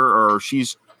trader, or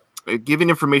she's giving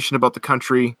information about the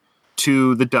country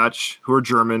to the Dutch, who are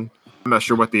German. I'm not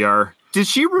sure what they are. Did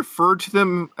she refer to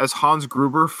them as Hans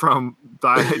Gruber from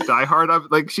Die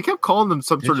Hard? She kept calling them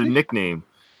some sort of nickname.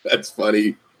 That's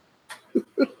funny. I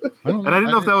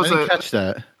didn't know if that was I didn't catch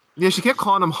that. Yeah, she kept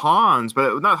calling him Hans,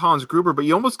 but not Hans Gruber. But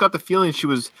you almost got the feeling she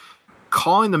was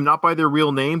calling them not by their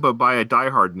real name, but by a Die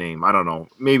Hard name. I don't know.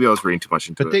 Maybe I was reading too much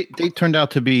into it. But they turned out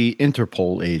to be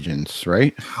Interpol agents,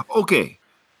 right? Okay.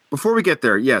 Before we get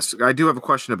there, yes, I do have a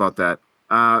question about that.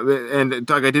 And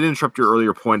Doug, I did interrupt your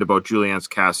earlier point about Julianne's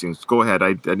castings. Go ahead.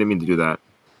 I didn't mean to do that.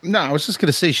 No, I was just going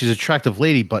to say she's an attractive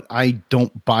lady, but I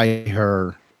don't buy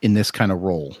her in this kind of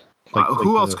role.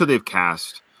 Who else could they have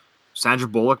cast? Sandra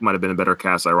Bullock might have been a better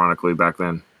cast, ironically, back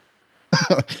then.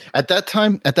 At that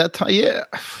time, yeah.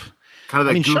 Kind of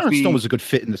that goofy... Sharon Stone was a good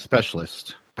fit in The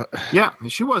Specialist. Yeah,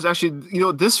 she was. Actually,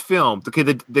 this film, okay,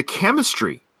 the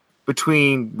chemistry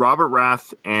between Robert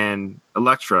Rath and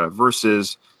Elektra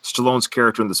versus Stallone's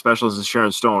character in The Specialist and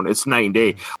Sharon Stone, it's night and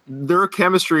day. Their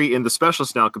chemistry in The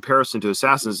Specialist now in comparison to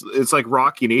Assassins, it's like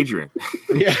Rocky and Adrian.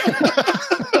 Yeah.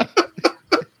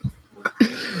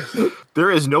 There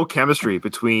is no chemistry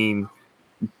between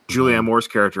Julianne Moore's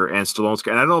character and Stallone's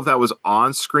character. And I don't know if that was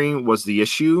on screen was the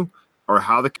issue or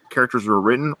how the characters were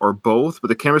written or both, but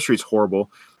the chemistry is horrible.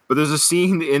 But there's a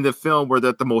scene in the film where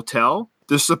they're at the motel.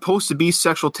 There's supposed to be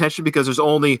sexual tension because there's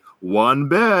only one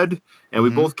bed and we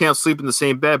both can't sleep in the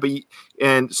same bed.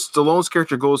 And Stallone's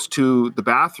character goes to the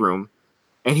bathroom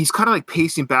and he's kind of like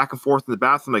pacing back and forth in the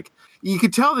bathroom. Like you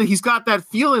can tell that he's got that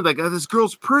feeling like, oh, this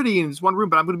girl's pretty in this one room,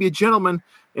 but I'm going to be a gentleman.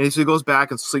 And so he goes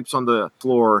back and sleeps on the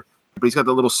floor, but he's got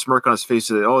the little smirk on his face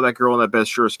that, oh, that girl in that bed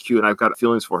sure is cute and I've got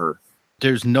feelings for her.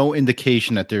 There's no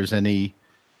indication that there's any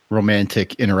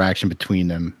romantic interaction between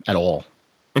them at all.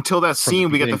 Until that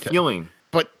scene, we get the feeling.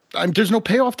 But there's no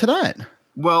payoff to that.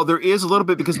 Well, there is a little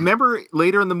bit because remember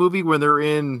later in the movie when they're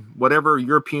in whatever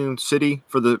European city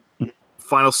for the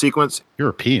final sequence?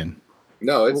 European.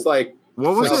 No, it's like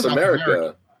what was South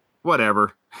America.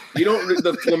 Whatever. You don't.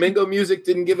 The flamingo music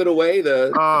didn't give it away.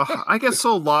 I get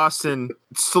so lost in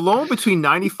Stallone between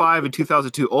 95 and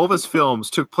 2002. All of his films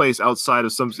took place outside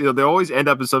of some. They always end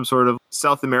up in some sort of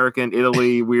South American,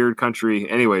 Italy, weird country.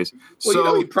 Anyways,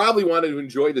 well, he probably wanted to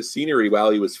enjoy the scenery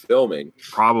while he was filming.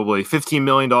 Probably $15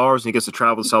 million, and he gets to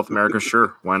travel to South America.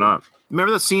 Sure, why not?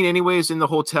 Remember that scene, anyways, in the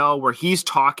hotel where he's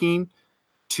talking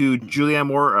to Julianne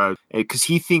Moore because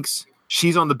he thinks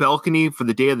she's on the balcony for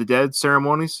the Day of the Dead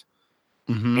ceremonies.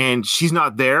 Mm-hmm. And she's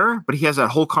not there, but he has that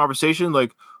whole conversation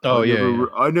like, Oh, yeah.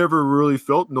 I never really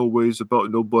felt no ways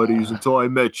about nobodies until I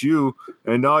met you,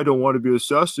 and now I don't want to be an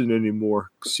assassin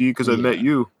anymore. See, because I met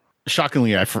you.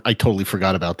 Shockingly, I totally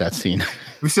forgot about that scene.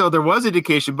 So there was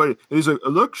indication, but he's like,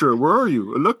 Electra, where are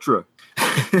you? Electra.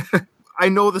 I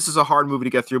know this is a hard movie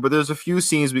to get through, but there's a few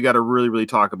scenes we got to really, really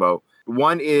talk about.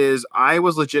 One is I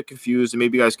was legit confused, and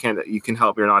maybe you guys can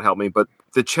help me or not help me, but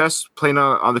the chess playing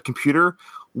on the computer,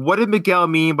 what did Miguel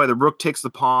mean by the rook takes the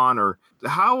pawn, or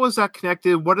how was that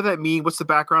connected? What did that mean? What's the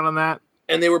background on that?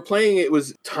 And they were playing, it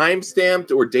was time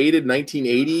stamped or dated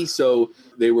 1980. So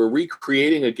they were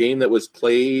recreating a game that was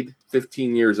played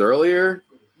 15 years earlier.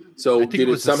 So did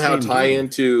it somehow tie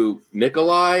into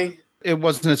Nikolai? It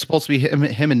wasn't supposed to be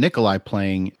him and Nikolai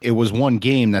playing. It was one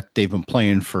game that they've been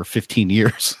playing for 15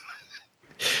 years.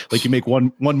 Like you make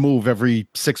one move every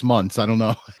 6 months. I don't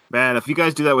know. Man, if you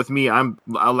guys do that with me, I'm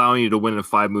allowing you to win in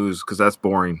 5 moves because that's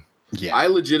boring. Yeah, I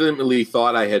legitimately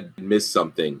thought I had missed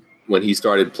something when he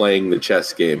started playing the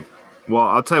chess game. Well,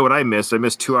 I'll tell you what I missed. I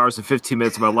missed 2 hours and 15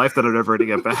 minutes of my life that I'm never going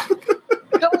to get back.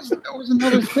 that was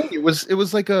another thing. It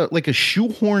was like a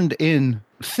shoehorned in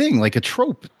thing, like a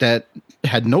trope that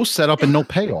had no setup and no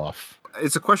payoff.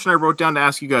 It's a question I wrote down to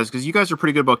ask you guys because you guys are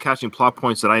pretty good about catching plot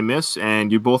points that I miss,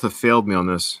 and you both have failed me on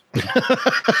this.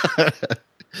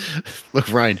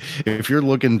 Look, Ryan, if you're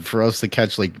looking for us to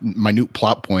catch like minute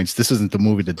plot points, this isn't the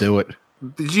movie to do it.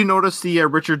 Did you notice the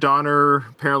Richard Donner?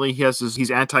 Apparently,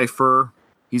 he's anti-fur,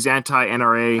 he's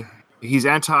anti-NRA, he's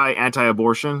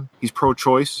anti-abortion, he's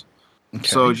pro-choice. Okay.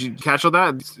 So did you catch all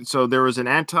that? So there was an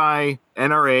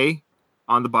anti-NRA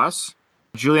on the bus.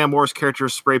 Julianne Moore's character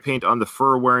spray paint on the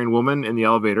fur-wearing woman in the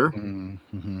elevator.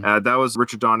 Mm-hmm. That was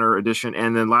Richard Donner edition.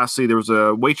 And then lastly, there was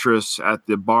a waitress at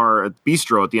the bar at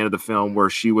Bistro at the end of the film where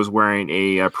she was wearing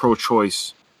a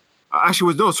pro-choice.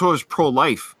 Actually, it was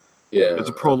pro-life. Yeah, it's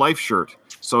a pro-life shirt.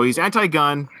 So he's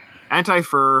anti-gun,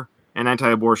 anti-fur, and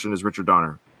anti-abortion is Richard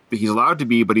Donner. He's allowed to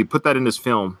be, but he put that in his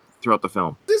film throughout the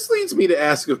film. This leads me to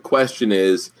ask a question: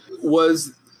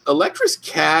 was Electra's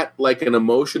cat like an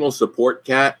emotional support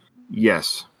cat?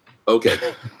 Yes. Okay.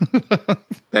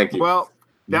 Thank you. Well,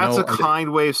 that's a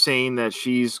kind way of saying that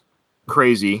she's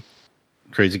crazy.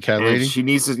 Crazy cat lady? She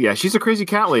needs to, yeah, she's a crazy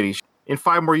cat lady. In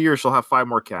 5 more years, she'll have 5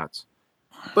 more cats.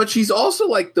 But she's also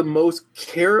like the most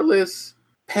careless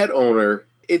pet owner.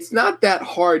 It's not that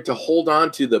hard to hold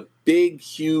on to the big,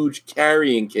 huge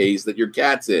carrying case that your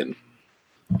cat's in.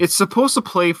 It's supposed to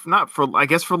play for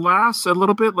laughs a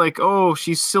little bit. Like, oh,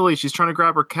 she's silly. She's trying to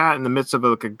grab her cat in the midst of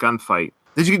a gunfight.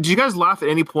 Did you guys laugh at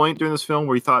any point during this film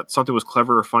where you thought something was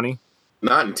clever or funny?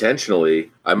 Not intentionally.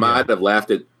 I might have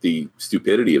laughed at the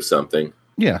stupidity of something.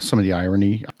 Yeah, some of the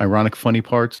ironic, funny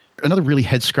parts. Another really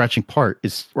head-scratching part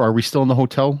is, are we still in the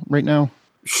hotel right now?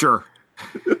 Sure.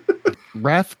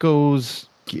 Rath goes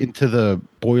into the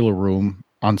boiler room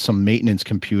on some maintenance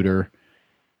computer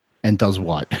and does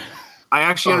what? I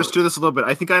actually understood this a little bit.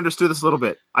 I think I understood this a little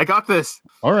bit. I got this.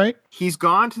 All right. He's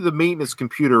gone to the maintenance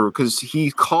computer because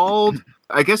he called.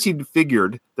 I guess he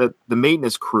figured that the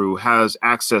maintenance crew has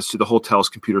access to the hotel's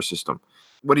computer system.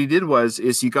 What he did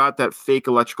is he got that fake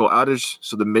electrical outage.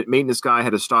 So the maintenance guy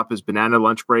had to stop his banana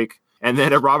lunch break. And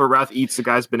then Robert Rath eats the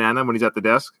guy's banana when he's at the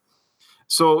desk.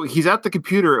 So he's at the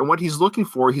computer. And what he's looking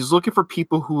for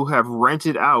people who have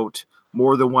rented out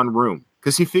more than one room.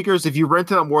 Because he figures if you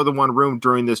rent out more than one room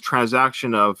during this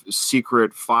transaction of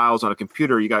secret files on a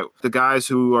computer, you got the guys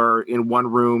who are in one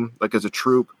room, like as a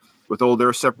troop, with all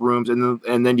their separate rooms.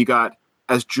 And then you got,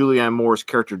 as Julianne Moore's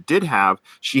character did have,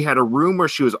 she had a room where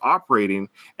she was operating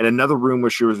and another room where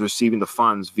she was receiving the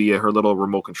funds via her little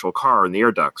remote control car in the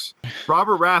air ducts.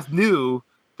 Robert Rath knew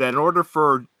that in order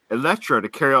for Electra to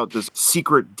carry out this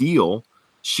secret deal,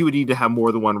 she would need to have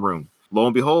more than one room. Lo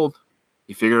and behold,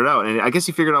 he figured it out. And I guess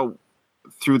he figured out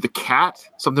through the cat,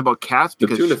 something about cats.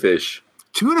 Because the tuna fish.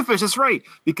 Tuna fish, that's right.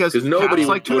 Because nobody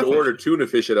would order tuna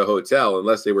fish at a hotel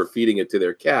unless they were feeding it to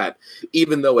their cat,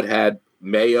 even though it had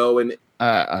mayo and...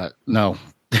 No.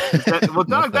 Well,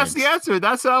 Doug, that's the answer.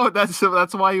 That's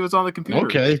why he was on the computer.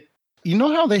 Okay. You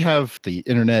know how they have the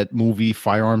Internet Movie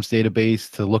Firearms database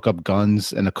to look up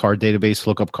guns and a car database to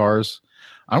look up cars?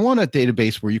 I want a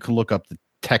database where you can look up the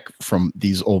tech from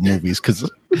these old movies, because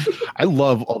I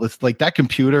love all this, like that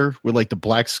computer with like the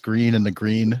black screen and the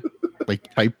green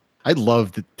like type. I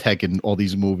love the tech in all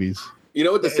these movies. You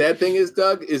know what the sad thing is,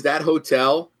 Doug, is that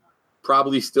hotel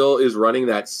probably still is running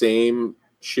that same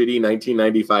shitty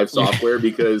 1995 software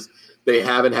because they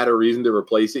haven't had a reason to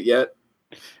replace it yet.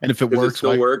 And if it works, it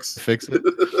still works. Fix it.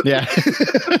 Yeah.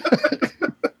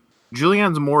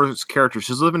 Julianne Moore's character,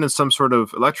 she's living in some sort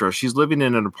of Electra. She's living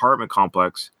in an apartment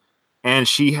complex. and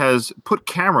she has put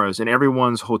cameras in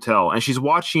everyone's hotel, and she's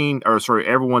watching,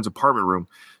 everyone's apartment room.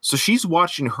 So she's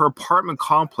watching her apartment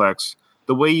complex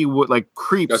the way you would like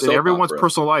creeps in everyone's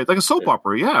personal life, like a soap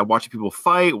opera. Yeah, watching people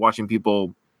fight, watching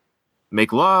people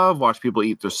make love, watch people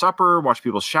eat their supper, watch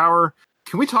people shower.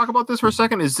 Can we talk about this for a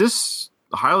second? Is this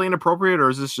highly inappropriate, or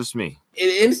is this just me?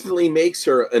 It instantly makes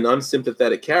her an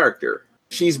unsympathetic character.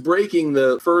 She's breaking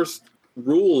the first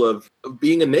rule of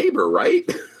being a neighbor, right?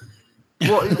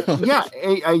 Well,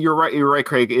 yeah, you're right. You're right,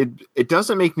 Craig. It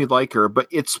doesn't make me like her, but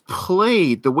it's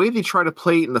played the way they try to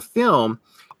play it in the film.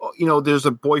 You know, there's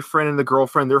a boyfriend and a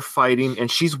girlfriend. They're fighting,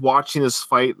 and she's watching this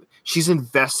fight. She's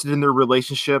invested in their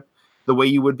relationship the way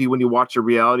you would be when you watch a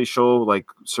reality show like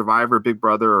Survivor, Big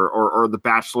Brother, or The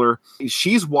Bachelor.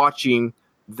 She's watching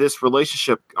this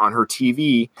relationship on her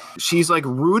TV. She's like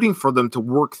rooting for them to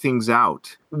work things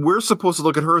out. We're supposed to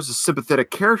look at her as a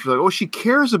sympathetic character, like, oh, she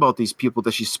cares about these people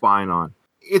that she's spying on.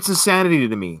 It's insanity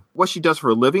to me. What she does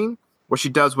for a living, what she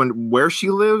does where she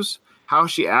lives, how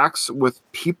she acts with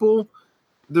people.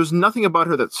 There's nothing about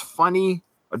her that's funny,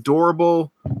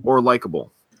 adorable, or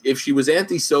likable. If she was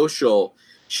antisocial,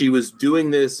 she was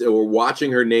doing this or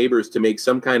watching her neighbors to make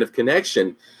some kind of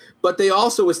connection. But they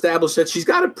also established that she's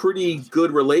got a pretty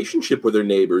good relationship with her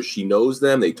neighbors. She knows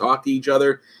them. They talk to each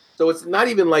other. So it's not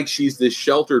even like she's this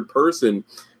sheltered person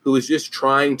who is just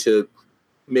trying to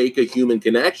make a human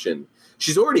connection.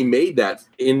 She's already made that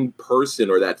in person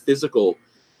or that physical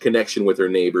connection with her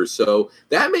neighbors. So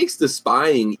that makes the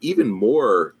spying even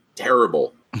more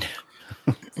terrible.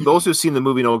 Those who've seen the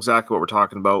movie know exactly what we're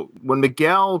talking about. When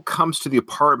Miguel comes to the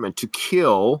apartment to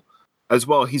kill, as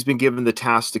well, he's been given the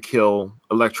task to kill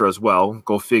Elektra as well.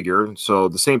 Go figure. So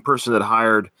the same person that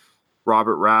hired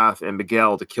Robert Rath and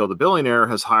Miguel to kill the billionaire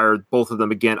has hired both of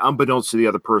them again, unbeknownst to the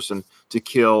other person, to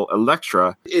kill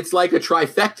Elektra. It's like a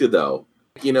trifecta, though.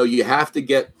 You know, you have to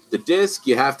get the disc,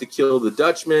 you have to kill the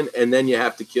Dutchman, and then you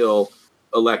have to kill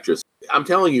Elektra. I'm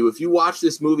telling you, if you watch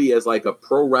this movie as like a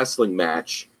pro wrestling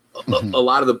match, a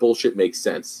lot of the bullshit makes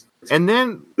sense. And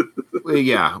then,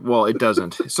 yeah, well, it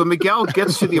doesn't. So Miguel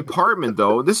gets to the apartment,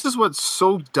 though. This is what's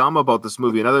so dumb about this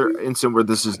movie. Another incident where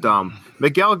this is dumb.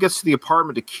 Miguel gets to the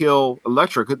apartment to kill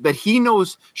Elektra, that he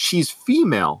knows she's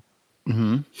female.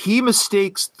 Mm-hmm. He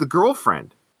mistakes the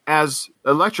girlfriend as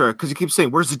Elektra because he keeps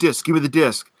saying, "Where's the disc? Give me the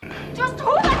disc." Just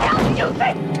who the hell do you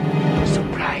think?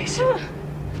 Surprise.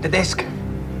 The disc.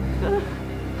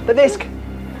 The disc.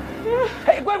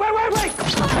 Hey, wait.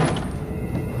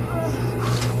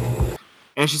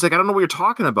 And she's like, I don't know what you're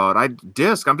talking about. I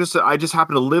just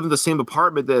happen to live in the same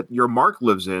apartment that your Mark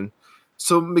lives in.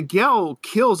 So Miguel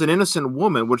kills an innocent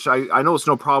woman, which I know it's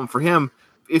no problem for him.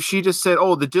 If she just said,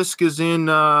 "Oh, the disc is in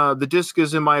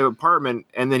my apartment,"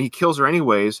 and then he kills her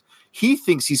anyways, he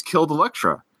thinks he's killed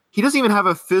Elektra. He doesn't even have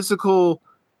a physical.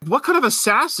 What kind of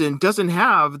assassin doesn't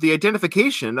have the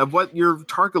identification of what your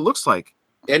target looks like?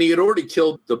 And he had already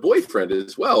killed the boyfriend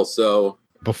as well. So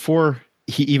before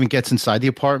he even gets inside the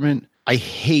apartment, I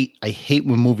hate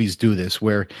when movies do this,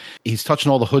 where he's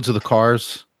touching all the hoods of the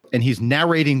cars and he's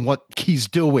narrating what he's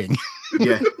doing.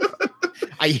 Yeah.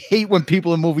 I hate when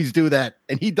people in movies do that,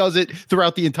 and he does it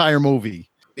throughout the entire movie.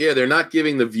 Yeah, they're not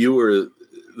giving the viewer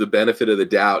the benefit of the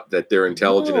doubt that they're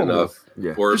intelligent enough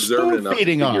or observant enough to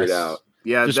figure it out.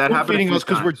 Yeah, they're that happened us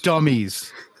because we're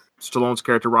dummies. Stallone's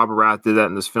character, Robert Rath, did that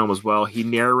in this film as well. He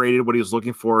narrated what he was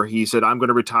looking for. He said, "I'm going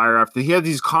to retire after." He had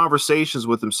these conversations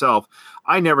with himself.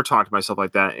 I never talk to myself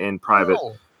like that in private.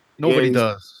 No, nobody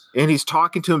does. And he's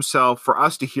talking to himself for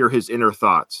us to hear his inner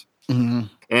thoughts. Mm-hmm.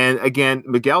 And again,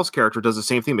 Miguel's character does the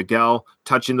same thing. Miguel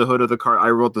touching the hood of the car. I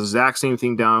wrote the exact same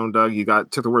thing down, Doug. You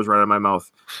took the words right out of my mouth.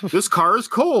 This car is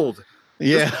cold.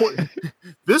 Yeah.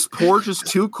 This porch is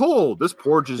too cold. This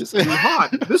porch is too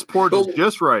hot. This porch is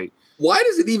just right. Why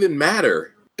does it even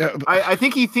matter? I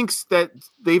think he thinks that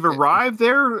they've arrived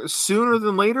there sooner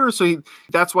than later. So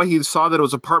that's why he saw that it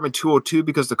was apartment 202,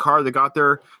 because the car that got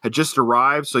there had just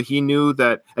arrived. So he knew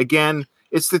that, again,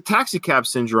 it's the taxi cab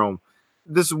syndrome.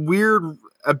 This weird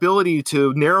ability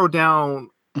to narrow down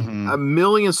a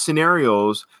million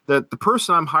scenarios that the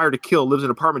person I'm hired to kill lives in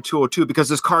apartment 202 because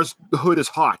this car's hood is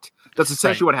hot. That's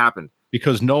essentially what happened.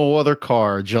 Because no other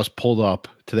car just pulled up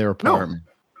to their apartment.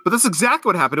 No, but that's exactly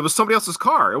what happened. It was somebody else's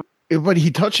car. But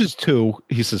he touches two.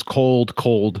 He says cold,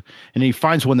 cold, and he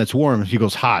finds one that's warm. He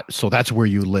goes hot. So that's where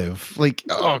you live. Like,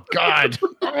 oh God.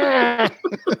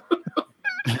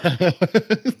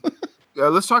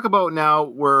 Let's talk about now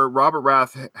where Robert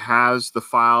Rath has the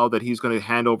file that he's going to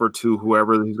hand over to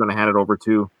whoever he's going to hand it over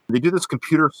to. They do this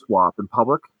computer swap in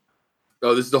public.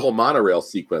 Oh, this is the whole monorail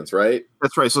sequence, right?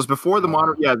 That's right. So it's before the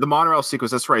the monorail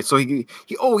sequence. That's right. So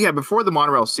before the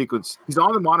monorail sequence, he's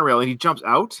on the monorail and he jumps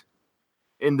out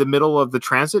in the middle of the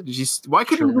transit. Why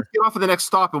couldn't he just get off at the next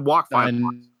stop and walk 5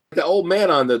 blocks? The old man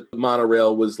on the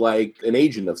monorail was like an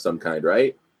agent of some kind,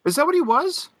 right? Is that what he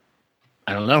was?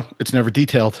 I don't know. It's never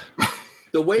detailed.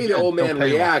 The way the old man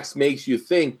reacts makes you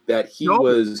think that he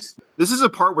was. This is a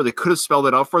part where they could have spelled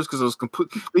it out for us because it was complete.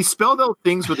 They spelled out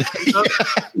things with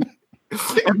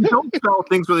and they don't spell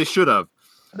things where they should have.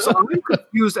 So I'm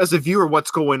confused as a viewer what's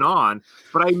going on,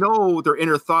 but I know their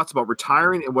inner thoughts about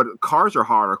retiring and what cars are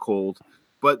hot or cold,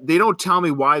 but they don't tell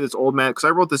me why this old man, because I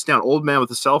wrote this down, old man with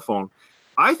a cell phone.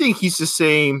 I think he's just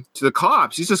saying to the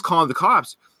cops, he's just calling the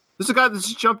cops, this is a guy that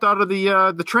just jumped out of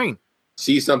the train.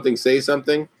 See something, say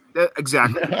something?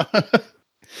 Exactly.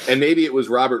 And maybe it was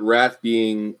Robert Rath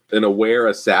being an aware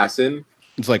assassin.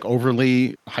 It's like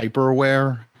overly hyper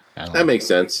aware. That makes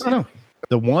sense. I don't know.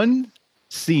 The one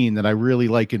scene that I really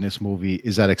like in this movie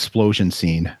is that explosion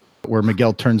scene where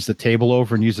Miguel turns the table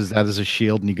over and uses that as a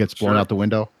shield and he gets blown out the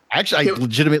window. Actually, I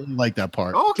legitimately like that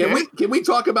part. Okay. Can we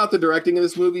talk about the directing of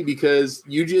this movie? Because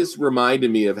you just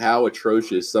reminded me of how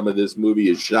atrocious some of this movie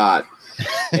is shot.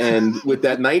 And with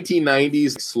that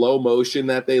 1990s slow motion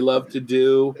that they love to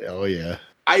do. Oh, yeah.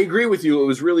 I agree with you. It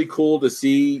was really cool to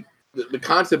see. The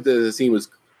concept of the scene was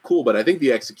cool, but I think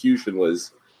the execution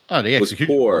was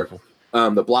poor.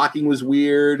 The blocking was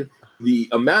weird. The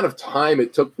amount of time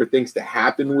it took for things to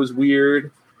happen was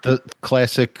weird. The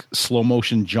classic slow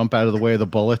motion jump out of the way of the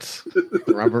bullets.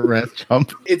 Robert Rath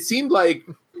jump. It seemed like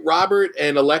Robert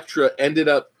and Elektra ended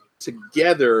up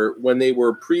together when they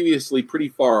were previously pretty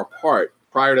far apart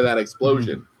prior to that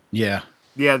explosion. Yeah.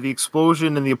 Yeah, the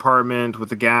explosion in the apartment with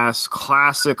the gas.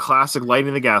 Classic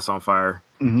lighting the gas on fire.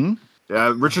 Mm-hmm.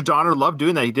 Richard Donner loved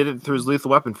doing that. He did it through his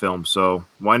Lethal Weapon film, so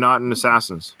why not in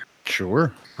Assassins?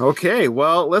 Sure. Okay,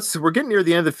 well, we're getting near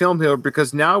the end of the film here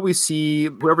because now we see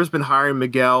whoever's been hiring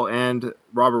Miguel and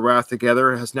Robert Rath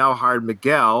together has now hired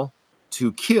Miguel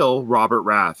to kill Robert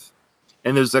Rath.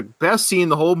 And there's the best scene in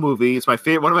the whole movie. It's my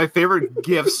favorite. One of my favorite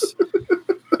gifts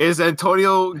is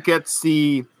Miguel gets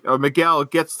the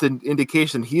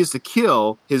indication he is to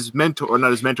kill his mentor, or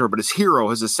not his mentor, but his hero,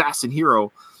 his assassin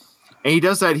hero. And he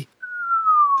does that.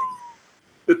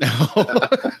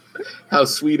 How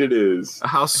sweet it is.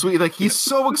 How sweet. Like, he's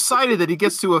so excited that he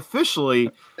gets to officially.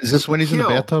 Is this when he's in the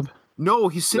bathtub? No,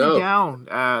 he's sitting down.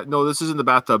 No, this isn't the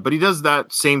bathtub, but he does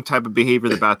that same type of behavior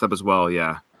in the bathtub as well.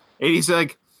 Yeah. And he's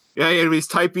like, he's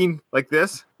typing like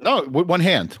this. No, with one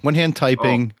hand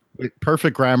typing, with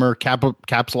perfect grammar,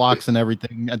 caps locks and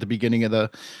everything at the beginning of the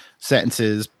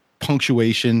sentences,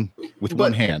 punctuation with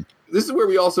one hand. This is where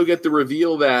we also get the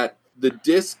reveal that the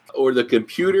disc or the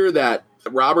computer that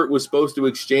Robert was supposed to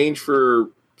exchange for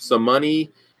some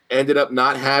money ended up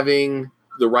not having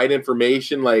the right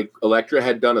information. Like Elektra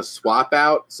had done a swap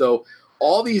out. So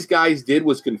all these guys did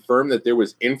was confirm that there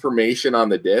was information on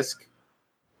the disc.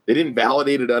 They didn't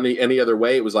validate it any other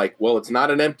way. It was like, well, it's not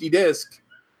an empty disc.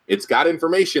 It's got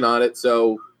information on it.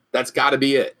 So that's got to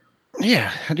be it. Yeah.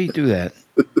 How do you do that?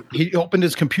 He opened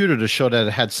his computer to show that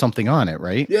it had something on it,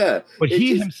 right? Yeah. But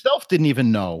he himself didn't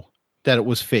even know that it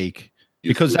was fake.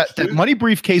 Because that money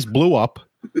briefcase blew up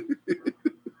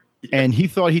and he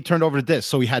thought he turned over the disc.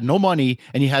 So he had no money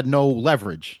and he had no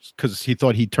leverage because he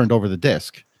thought he turned over the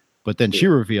disc. But then she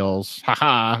reveals,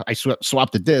 I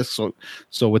swapped the disc.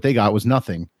 So what they got was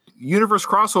nothing. Universe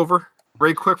crossover.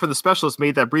 Ray Quick from The Specialist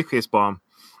made that briefcase bomb.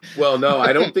 Well, no,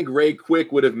 I don't think Ray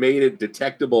Quick would have made it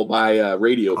detectable by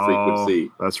radio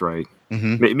frequency. That's right.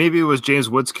 Mm-hmm. Maybe it was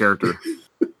James Woods' character.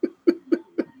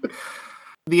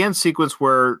 The end sequence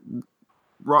where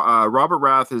Robert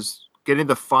Rath is getting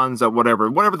the funds that whatever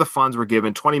the funds were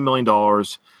given, $20 million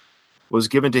was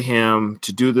given to him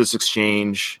to do this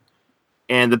exchange,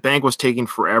 and the bank was taking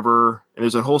forever. And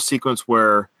there's a whole sequence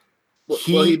where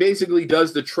he basically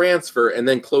does the transfer and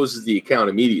then closes the account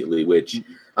immediately, which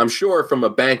I'm sure from a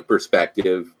bank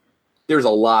perspective, there's a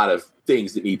lot of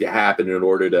things that need to happen in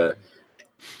order to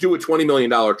do a $20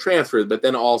 million transfer, but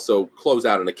then also close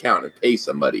out an account and pay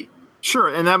somebody.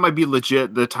 Sure, and that might be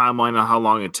legit, the timeline on how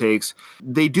long it takes.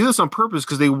 They do this on purpose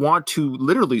because they want to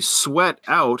literally sweat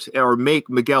out or make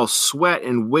Miguel sweat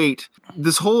and wait.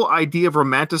 This whole idea of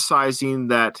romanticizing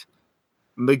that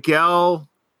Miguel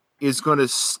is going to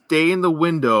stay in the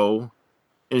window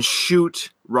and shoot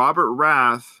Robert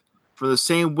Rath from the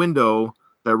same window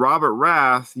that Robert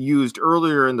Rath used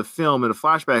earlier in the film in a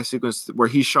flashback sequence where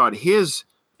he shot his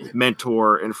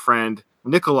mentor and friend,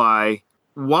 Nikolai.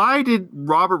 Why did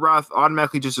Robert Rath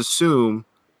automatically just assume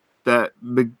that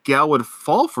Miguel would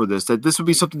fall for this, that this would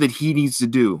be something that he needs to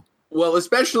do? Well,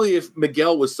 especially if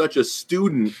Miguel was such a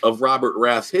student of Robert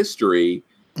Rath's history,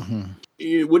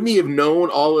 wouldn't he have known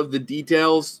all of the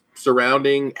details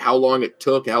surrounding how long it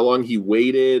took, how long he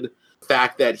waited, the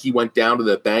fact that he went down to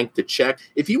the bank to check?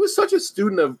 If he was such a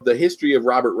student of the history of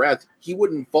Robert Rath, he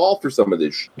wouldn't fall for some of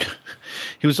this.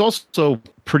 He was also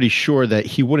pretty sure that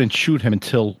he wouldn't shoot him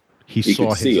until he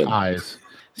saw his eyes.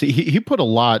 See, he put a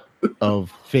lot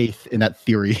of faith in that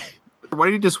theory. Why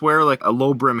did he just wear like a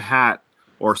low brim hat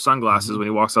or sunglasses when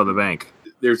he walks out of the bank?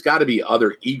 There's got to be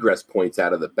other egress points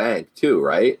out of the bank too,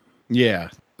 right? Yeah.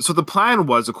 So the plan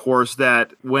was, of course,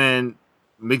 that when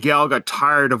Miguel got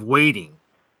tired of waiting,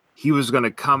 he was going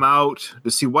to come out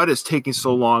to see what is taking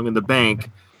so long in the bank,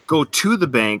 go to the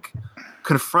bank,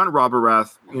 confront Robert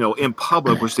Rath, in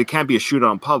public, which they can't be a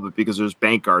shootout in public because there's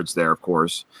bank guards there, of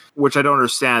course, which I don't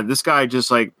understand. This guy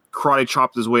just like karate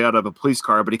chopped his way out of a police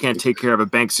car, but he can't take care of a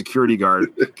bank security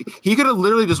guard. He could have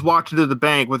literally just walked into the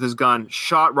bank with his gun,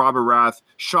 shot Robert Rath,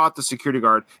 shot the security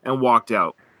guard, and walked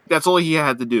out. That's all he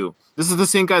had to do. This is the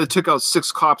same guy that took out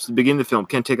 6 cops at the beginning of the film,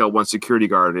 can't take out 1 security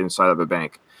guard inside of a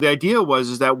bank. The idea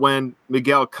was that when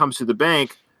Miguel comes to the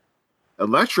bank,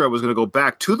 Elektra was going to go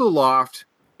back to the loft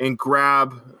and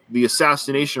grab the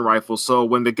assassination rifle. So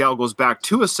when Miguel goes back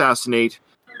to assassinate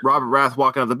Robert Rath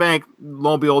walking out of the bank,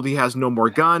 lo and behold, he has no more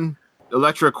gun.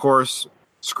 Elektra, of course,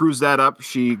 screws that up.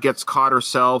 She gets caught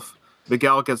herself.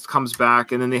 Miguel comes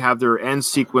back, and then they have their end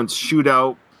sequence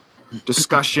shootout,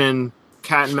 discussion,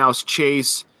 cat and mouse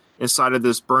chase inside of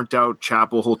this burnt out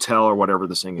chapel hotel or whatever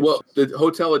this thing is. Well, the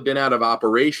hotel had been out of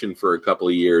operation for a couple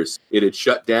of years. It had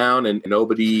shut down and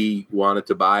nobody wanted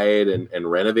to buy it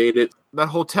and renovate it. That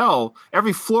hotel,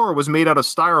 every floor was made out of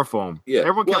styrofoam. Yeah.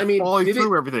 Everyone kept falling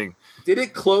through everything. Did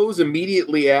it close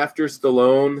immediately after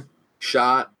Stallone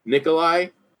shot Nikolai?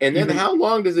 And then how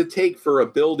long does it take for a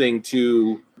building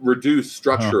to reduce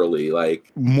structurally?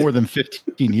 Like more than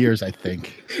 15 years, I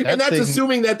think. And that's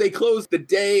assuming that they closed the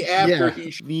day after he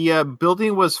shot. The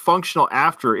building was functional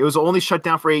after. It was only shut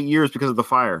down for 8 years because of the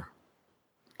fire.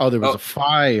 Oh, there was a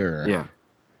fire. Yeah.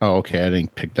 Oh, okay. I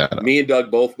didn't pick that up. Me and Doug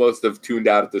both must have tuned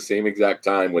out at the same exact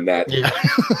time when that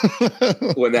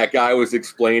when that guy was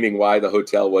explaining why the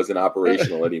hotel wasn't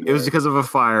operational anymore. It was because of a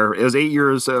fire. It was 8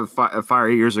 years of fire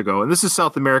 8 years ago. And this is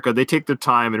South America. They take their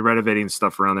time in renovating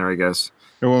stuff around there, I guess.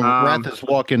 And when Rath is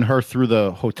walking her through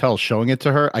the hotel, showing it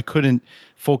to her, I couldn't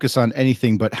focus on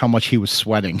anything but how much he was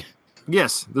sweating.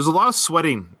 Yes, there's a lot of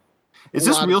sweating. Is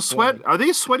this real sweat? Are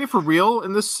they sweating for real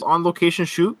in this on-location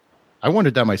shoot? I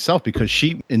wondered that myself because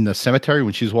she, in the cemetery,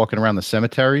 when she's walking around the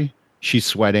cemetery, she's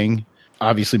sweating.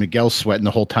 Obviously, Miguel's sweating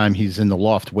the whole time he's in the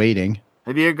loft waiting.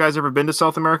 Have you guys ever been to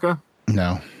South America?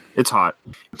 No. It's hot.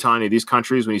 I'm telling you, these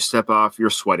countries, when you step off, you're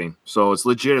sweating. So it's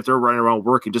legit. If they're running around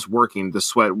working, the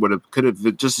sweat could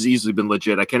have just as easily been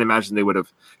legit. I can't imagine they would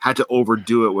have had to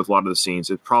overdo it with a lot of the scenes.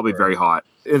 It's probably very hot.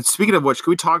 And speaking of which, can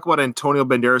we talk about Antonio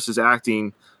Banderas'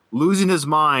 acting, losing his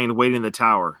mind waiting in the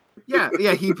tower?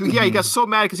 He got so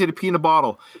mad because he had to pee in a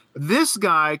bottle. This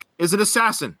guy is an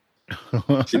assassin.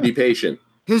 Should be patient.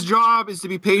 His job is to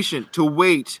be patient, to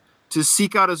wait, to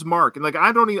seek out his mark. And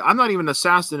I'm not even an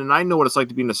assassin, and I know what it's like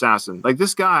to be an assassin. Like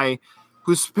this guy,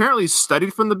 who's apparently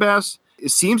studied from the best, it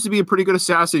seems to be a pretty good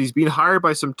assassin. He's being hired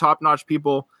by some top-notch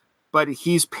people, but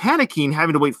he's panicking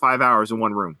having to wait 5 hours in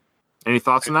one room. Any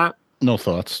thoughts on that? No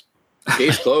thoughts.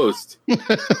 Case closed.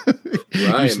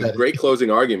 Ryan, great closing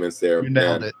arguments there. You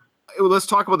nailed it. Let's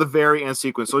talk about the very end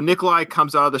sequence. So Nikolai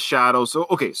comes out of the shadows.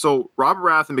 So Robert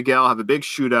Rath and Miguel have a big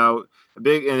shootout, and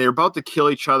they're about to kill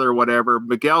each other or whatever.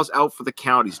 Miguel's out for the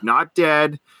count. He's not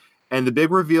dead. And the big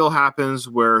reveal happens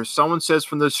where someone says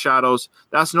from the shadows,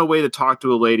 that's no way to talk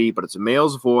to a lady, but it's a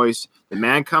male's voice. The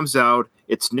man comes out.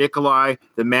 It's Nikolai,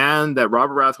 the man that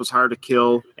Robert Rath was hired to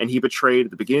kill, and he betrayed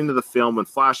at the beginning of the film. In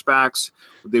flashbacks,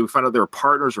 they find out they were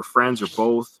partners or friends or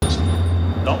both.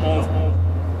 Don't move.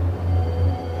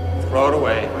 Throw it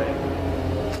away.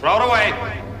 Throw it away!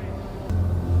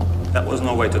 That was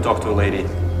no way to talk to a lady.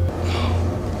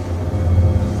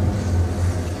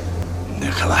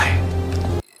 Nikolai.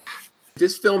 If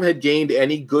this film had gained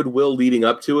any goodwill leading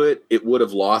up to it, it would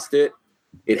have lost it.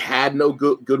 It had no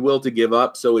goodwill to give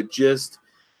up, so it just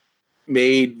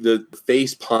made the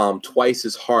face palm twice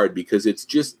as hard because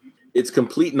it's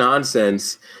complete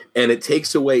nonsense, and it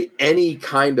takes away any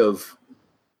kind of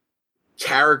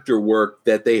character work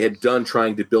that they had done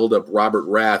trying to build up Robert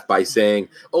Rath by saying,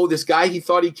 oh, this guy he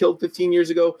thought he killed 15 years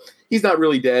ago, he's not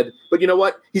really dead, but you know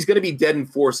what? He's going to be dead in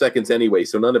 4 seconds anyway,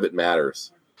 so none of it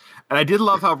matters. And I did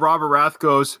love how Robert Rath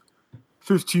goes,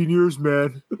 15 years,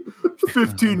 man.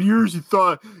 15 years,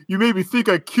 you made me think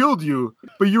I killed you,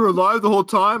 but you were alive the whole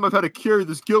time. I've had to carry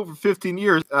this guilt for 15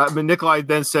 years. But Nikolai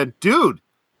then said, dude,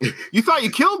 you thought you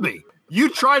killed me. You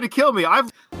tried to kill me.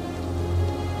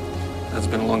 That's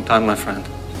been a long time, my friend.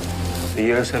 The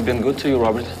years have been good to you,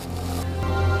 Robert.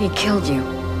 He killed you.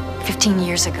 15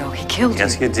 years ago, he killed you.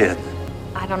 Yes, he did.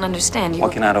 I don't understand. You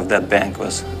Walking out of that bank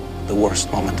was the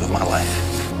worst moment of my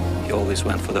life. He always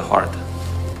went for the heart.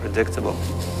 Predictable.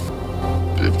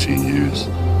 15 years.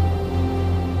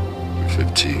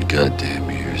 15 goddamn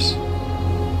years.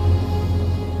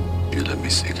 You let me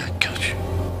think I killed you.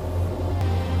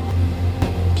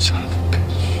 Son of a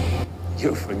bitch.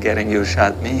 You're forgetting you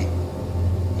shot me.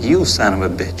 You son of a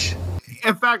bitch.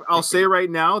 In fact, I'll say right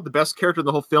now, the best character in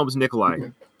the whole film is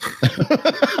Nikolai.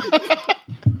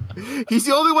 He's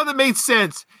the only one that made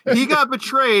sense. He got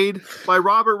betrayed by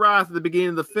Robert Rath at the beginning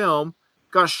of the film,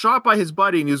 got shot by his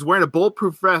buddy, and he was wearing a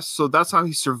bulletproof vest, so that's how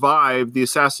he survived the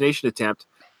assassination attempt.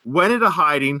 Went into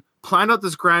hiding, planned out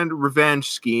this grand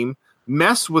revenge scheme,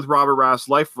 messed with Robert Rath's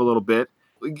life for a little bit.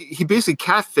 He basically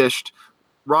catfished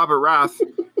Robert Rath,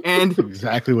 and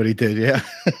exactly what he did, yeah.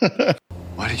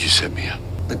 Why did you set me up?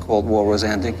 The Cold War was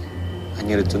ending. I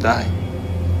needed to die.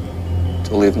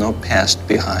 To leave no past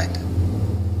behind.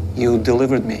 You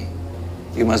delivered me.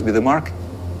 You must be the mark.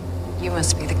 You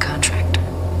must be the contractor.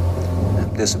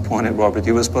 I'm disappointed, Robert.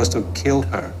 You were supposed to kill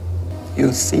her.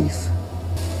 You thief.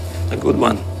 A good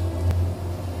one.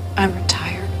 I'm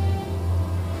retired.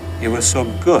 You were so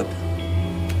good.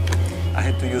 I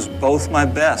had to use both my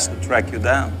best to track you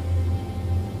down.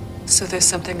 So there's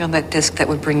something on that disc that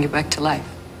would bring you back to life?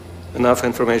 Enough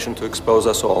information to expose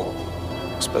us all,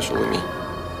 especially me.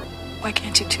 Why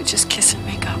can't you two just kiss and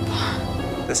make up?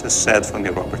 This is sad for me,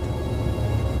 Robert.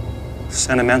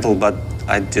 Sentimental, but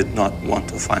I did not want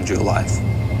to find you alive.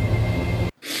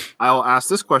 I'll ask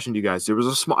this question to you guys. There was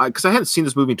a small, because I hadn't seen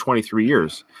this movie in 23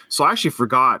 years, so I actually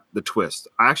forgot the twist.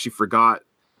 I actually forgot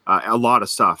a lot of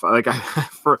stuff.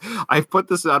 I put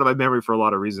this out of my memory for a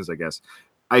lot of reasons, I guess.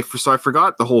 So I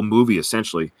forgot the whole movie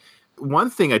essentially. One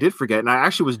thing I did forget, and I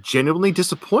actually was genuinely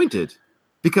disappointed,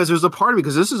 because there's a part of me,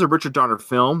 because this is a Richard Donner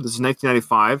film. This is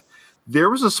 1995. There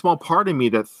was a small part of me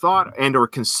that thought and or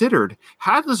considered,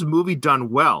 had this movie done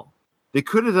well, they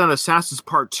could have done Assassins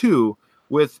Part 2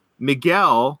 with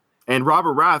Miguel and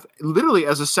Robert Rath literally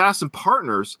as assassin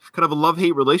partners, kind of a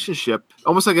love-hate relationship,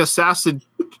 almost like an assassin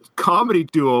comedy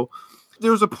duo.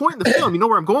 There was a point in the film, you know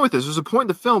where I'm going with this, there's a point in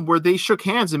the film where they shook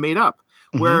hands and made up,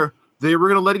 where they were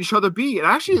going to let each other be. And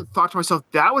I actually thought to myself,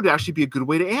 that would actually be a good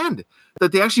way to end,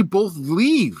 that they actually both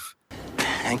leave.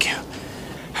 Thank you.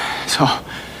 So,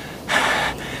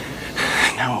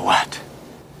 now what?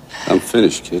 I'm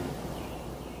finished, kid.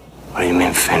 What do you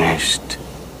mean finished?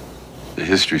 The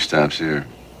history stops here.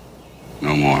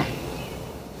 No more.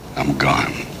 I'm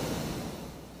gone.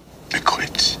 I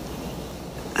quit.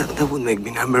 That would make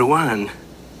me number one.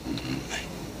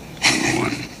 Number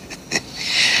one.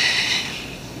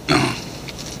 No.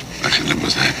 I can live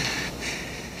with that.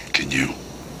 Can you?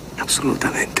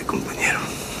 Absolutamente, compañero.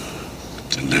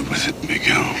 Then live with it,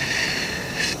 Miguel.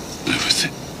 Live with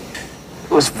it.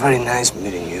 It was very nice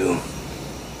meeting you,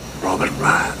 Robert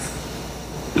Rath.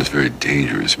 It was very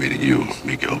dangerous meeting you,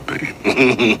 Miguel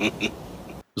Bay.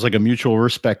 There's like a mutual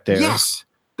respect there. Yes.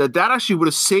 That actually would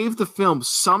have saved the film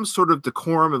some sort of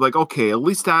decorum of like, okay, at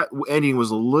least that ending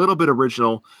was a little bit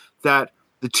original, that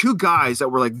the two guys that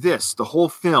were like this, the whole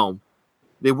film,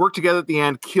 they worked together at the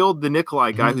end, killed the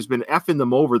Nikolai guy who's been effing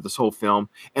them over this whole film,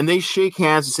 and they shake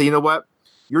hands and say, you know what?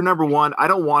 You're number one. I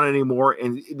don't want it anymore.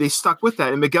 And they stuck with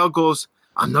that. And Miguel goes,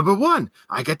 I'm number one.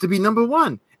 I get to be number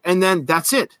one. And then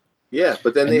that's it. Yeah,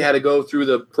 but then they had to go through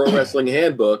the Pro Wrestling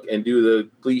Handbook and do the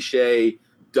cliche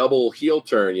double heel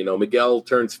turn. You know, Miguel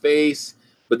turns face,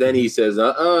 but then he says,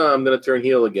 I'm going to turn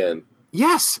heel again.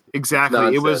 Yes, exactly.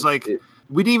 Nonsense. It was like,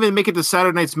 we didn't even make it to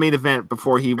Saturday night's main event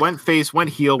before he went face, went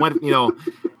heel, went, you know.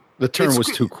 The turn was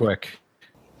too quick.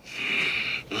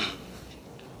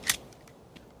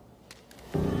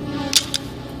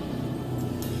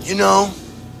 You know,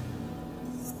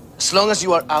 as long as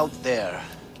you are out there,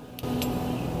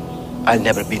 I'll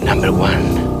never be number one.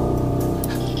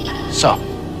 So,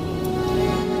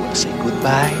 wanna say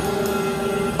goodbye,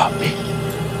 Bobby?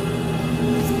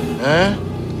 Huh?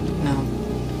 No.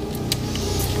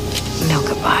 No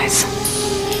goodbyes.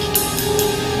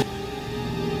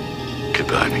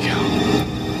 Goodbye, Miguel.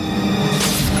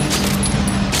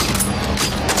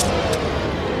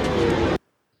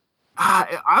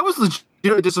 I was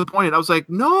legitimately disappointed. I was like,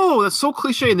 no, that's so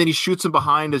cliche. And then he shoots him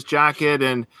behind his jacket,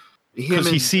 and because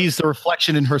he sees the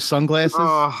reflection in her sunglasses.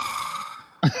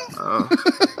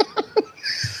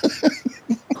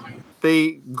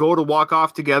 They go to walk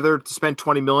off together to spend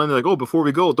 $20 million. They're like, oh, before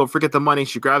we go, don't forget the money.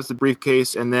 She grabs the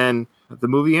briefcase, and then the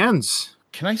movie ends.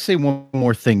 Can I say one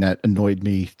more thing that annoyed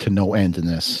me to no end in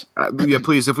this? Yeah,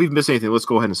 please. If we've missed anything, let's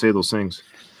go ahead and say those things.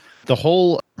 The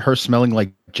whole her smelling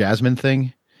like jasmine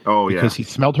thing. Oh, yeah. Because he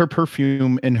smelled her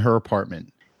perfume in her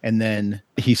apartment. And then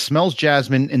he smells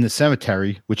jasmine in the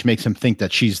cemetery, which makes him think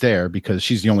that she's there because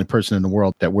she's the only person in the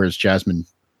world that wears jasmine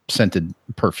scented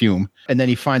perfume. And then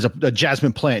he finds a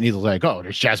jasmine plant and he's like, oh,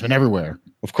 there's jasmine everywhere.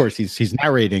 Of course, he's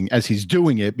narrating as he's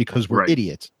doing it because we're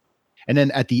idiots. And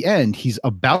then at the end, he's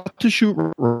about to shoot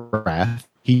Rath.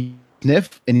 He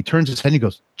sniffs and he turns his head and he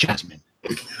goes, jasmine,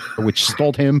 which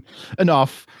stalled him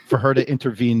enough for her to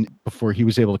intervene before he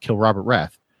was able to kill Robert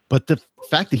Rath. But the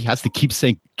fact that he has to keep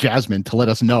saying jasmine to let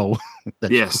us know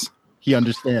that he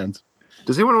understands.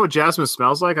 Does anyone know what jasmine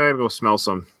smells like? I gotta go smell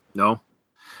some. No.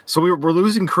 So we're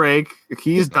losing Craig.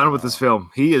 He is done with this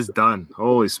film. He is done.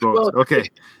 Holy smokes. Well, okay.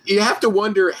 You have to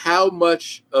wonder how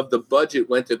much of the budget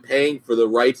went to paying for the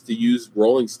rights to use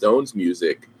Rolling Stones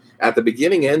music at the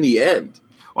beginning and the end.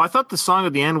 Well, I thought the song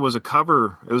at the end was a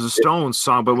cover. It was a Stones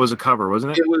song, but it was a cover,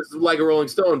 wasn't it? It was Like a Rolling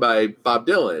Stone by Bob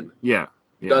Dylan. Yeah.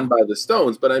 Done by the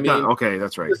Stones. But I mean, okay,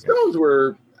 that's right. The Stones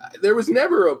were, there was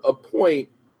never a point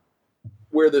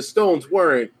where the Stones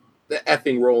weren't the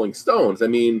effing Rolling Stones. I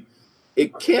mean,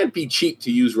 it can't be cheap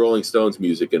to use Rolling Stones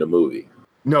music in a movie.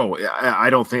 No,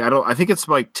 I don't think. I think it's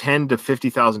like $10,000 to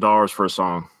 $50,000 for a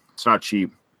song. It's not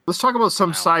cheap. Let's talk about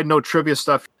some side note trivia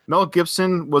stuff. Mel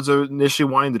Gibson was initially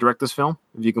wanting to direct this film,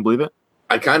 if you can believe it.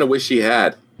 I kind of wish he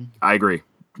had. I agree.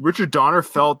 Richard Donner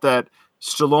felt that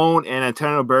Stallone and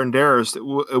Antonio Banderas,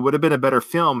 it would have been a better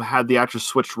film had the actors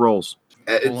switched roles.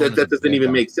 That doesn't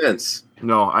even make sense.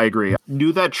 No, I agree. I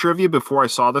knew that trivia before I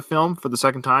saw the film for the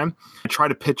second time. I tried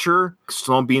to picture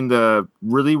Stallone being the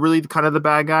really, really kind of the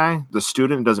bad guy. The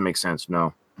student doesn't make sense.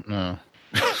 No.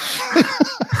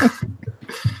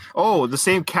 Oh, the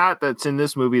same cat that's in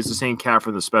this movie is the same cat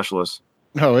from The Specialist.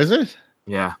 Oh, is it?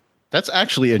 Yeah. That's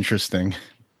actually interesting.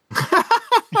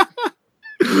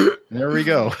 There we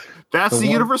go. That's the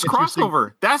universe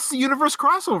crossover. That's the universe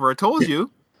crossover. I told you.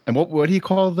 And what do you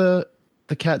call the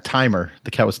cat? Timer.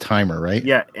 The cat was Timer, right?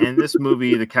 Yeah. In this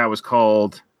movie, the cat was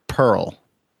called Pearl.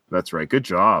 That's right. Good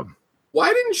job.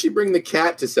 Why didn't she bring the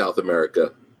cat to South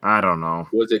America? I don't know.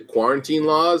 Was it quarantine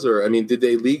laws, or I mean, did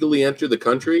they legally enter the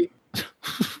country?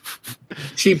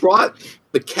 She brought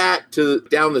the cat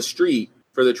down the street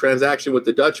for the transaction with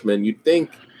the Dutchman. You'd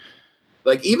think,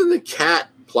 like, even the cat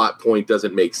plot point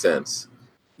doesn't make sense.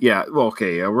 Yeah, well,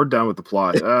 okay, we're done with the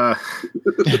plot.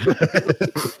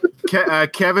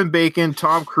 Kevin Bacon,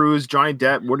 Tom Cruise, Johnny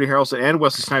Depp, Woody Harrelson, and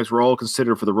Wesley Snipes were all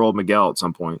considered for the role of Miguel at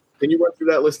some point. Can you run through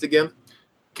that list again?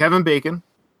 Kevin Bacon,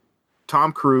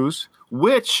 Tom Cruise,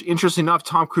 which, interestingly enough,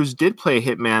 Tom Cruise did play a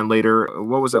hitman later.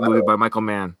 What was that movie by Michael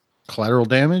Mann? Collateral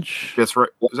Damage? That's right.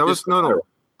 No.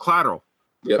 Collateral.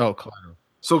 Yep. Oh, Collateral.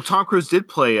 So Tom Cruise did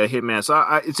play a hitman. So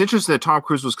it's interesting that Tom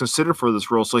Cruise was considered for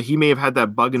this role. So he may have had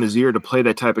that bug in his ear to play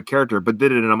that type of character, but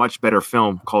did it in a much better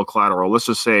film called Collateral. Let's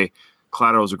just say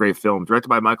Collateral is a great film, directed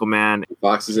by Michael Mann.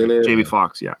 Fox is in it. Jamie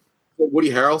Foxx, yeah.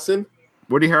 Woody Harrelson,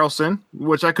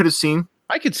 which I could have seen.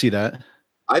 I could see that.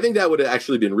 I think that would have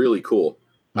actually been really cool.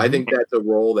 Mm-hmm. I think that's a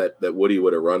role that Woody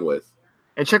would have run with.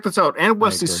 And check this out. And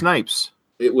Wesley Snipes.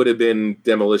 It would have been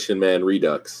Demolition Man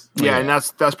Redux. Yeah, and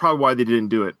that's probably why they didn't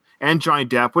do it. And Johnny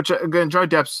Depp, which again, Johnny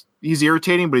Depp's he's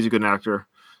irritating, but he's a good actor,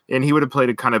 and he would have played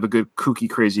a kind of a good kooky,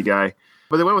 crazy guy.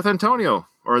 But they went with Antonio,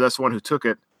 or that's the one who took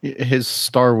it. His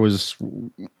star was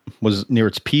near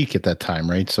its peak at that time,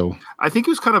 right? So I think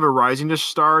he was kind of a rising-ish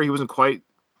star. He wasn't quite.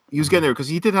 He was getting there because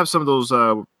he did have some of those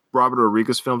Robert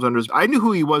Rodriguez films under his. I knew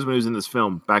who he was when he was in this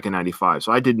film back in '95,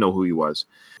 so I did know who he was.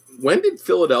 When did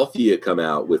Philadelphia come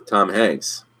out with Tom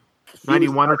Hanks?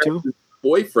 91 or 2?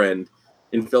 Boyfriend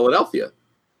in Philadelphia.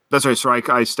 That's right. Sorry,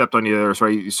 I stepped on you there.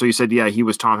 Sorry. So you said, yeah, he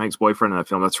was Tom Hanks' boyfriend in that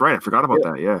film. That's right. I forgot about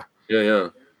that. Yeah. Yeah.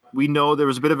 We know there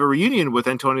was a bit of a reunion with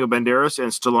Antonio Banderas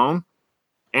and Stallone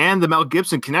and the Mel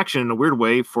Gibson connection in a weird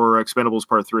way for Expendables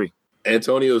Part 3.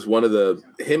 Antonio is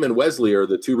him and Wesley are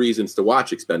the two reasons to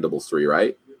watch Expendables 3,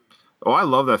 right? Oh, I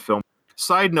love that film.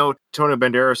 Side note, Antonio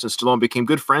Banderas and Stallone became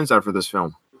good friends after this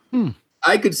film.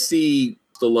 I could see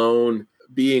Stallone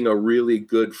being a really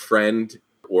good friend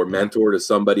or mentor to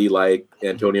somebody like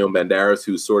Antonio Banderas,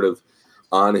 who's sort of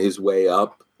on his way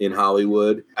up in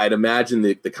Hollywood. I'd imagine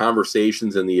the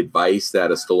conversations and the advice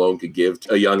that a Stallone could give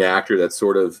to a young actor that's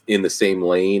sort of in the same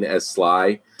lane as Sly.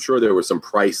 I'm sure there were some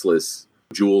priceless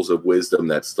jewels of wisdom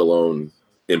that Stallone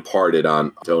imparted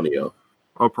on Antonio.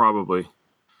 Oh, probably.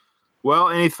 Well,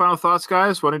 any final thoughts,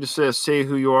 guys? Why don't you just say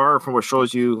who you are, from what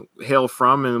shows you hail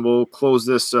from, and we'll close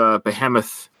this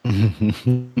behemoth.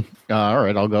 All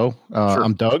right, I'll go. Sure.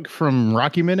 I'm Doug from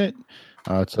Rocky Minute.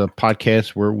 It's a podcast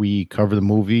where we cover the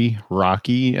movie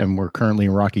Rocky, and we're currently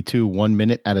in Rocky 2, 1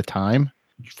 minute at a time.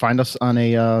 Find us on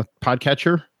a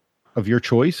podcatcher of your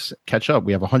choice. Catch up.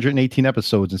 We have 118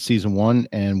 episodes in season 1,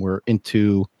 and we're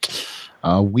into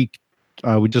week.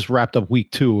 We just wrapped up week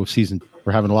 2 of season.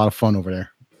 We're having a lot of fun over there.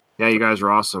 Yeah, you guys are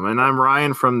awesome. And I'm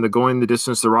Ryan from the Going the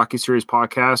Distance, the Rocky series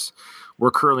podcast. We're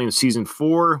currently in season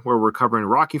 4, where we're covering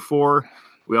Rocky 4.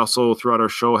 We also, throughout our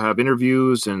show, have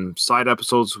interviews and side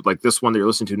episodes like this one that you're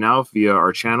listening to now via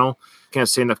our channel. Can't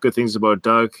say enough good things about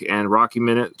Doug and Rocky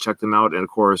Minute. Check them out. And, of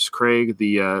course, Craig,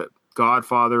 the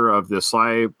godfather of the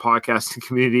Sly podcasting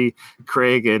community,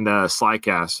 Craig and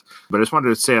Slycast. But I just wanted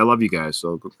to say I love you guys.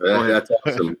 So go ahead. That's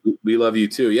awesome. We love you,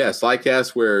 too. Yeah,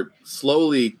 Slycast, we're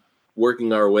slowly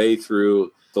working our way through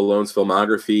Stallone's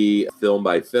filmography, film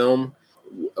by film.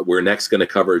 We're next going to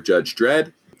cover Judge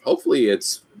Dredd. Hopefully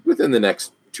it's within the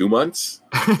next 2 months.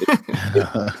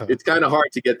 It's kind of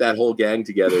hard to get that whole gang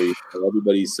together.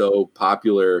 Everybody's so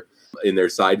popular in their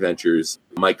side ventures.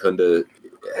 Mike Kunda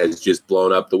has just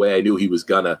blown up the way I knew he was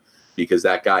gonna, because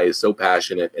that guy is so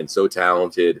passionate and so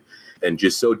talented and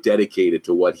just so dedicated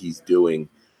to what he's doing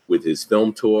with his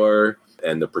film tour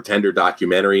and the Pretender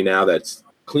documentary now that's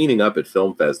cleaning up at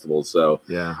film festivals. So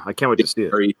yeah, I can't wait to see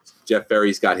it. Jeff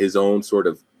Berry's got his own sort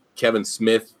of Kevin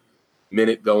Smith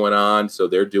minute going on. So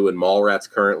they're doing Mallrats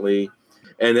currently.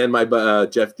 And then my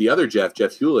Jeff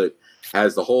Hewlett,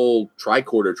 has the whole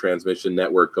tricorder transmission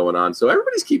network going on. So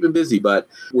everybody's keeping busy, but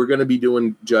we're going to be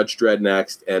doing Judge Dredd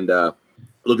next, and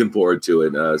looking forward to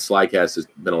it. Slycast has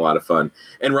been a lot of fun.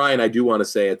 And Ryan, I do want to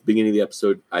say at the beginning of the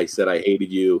episode, I said I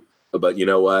hated you, but you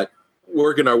know what?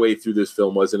 Working our way through this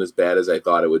film wasn't as bad as I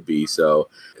thought it would be. So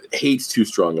hate's too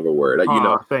strong of a word.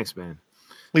 Thanks, man.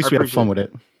 At least we had fun with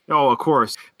it. Oh, of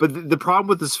course. But the problem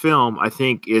with this film, I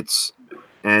think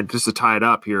and just to tie it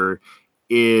up here,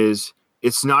 is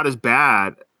it's not as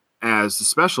bad as The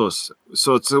Specialist.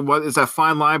 So it's that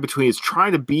fine line between it's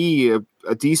trying to be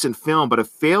a decent film, but it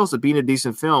fails at being a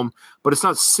decent film. But it's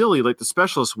not silly like The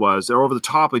Specialist was, or over the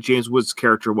top like James Woods'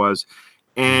 character was.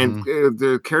 And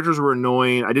the characters were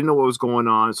annoying. I didn't know what was going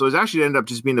on. So it actually ended up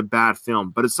just being a bad film.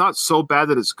 But it's not so bad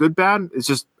that it's bad. It's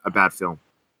just a bad film.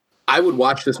 I would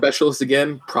watch The Specialist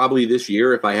again probably this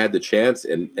year if I had the chance,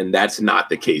 and that's not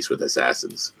the case with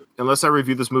Assassins. Unless I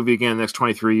review this movie again in the next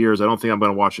 23 years, I don't think I'm going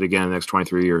to watch it again in the next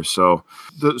 23 years. So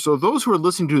those who are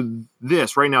listening to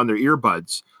this right now in their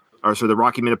earbuds, the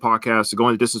Rocky Minute podcast, the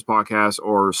Going the Distance podcast,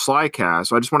 or Slycast.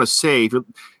 So I just want to say, if you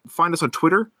find us on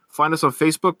Twitter, find us on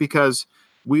Facebook, because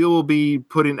we will be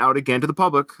putting out again to the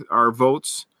public our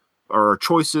votes, our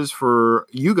choices for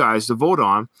you guys to vote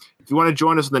on. If you want to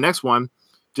join us in the next one,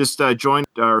 just join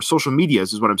our social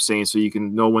medias is what I'm saying, so you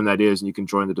can know when that is and you can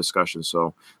join the discussion.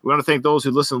 So we want to thank those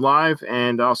who listen live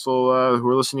and also who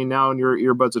are listening now in your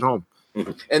earbuds at home.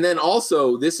 And then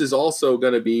also, this is also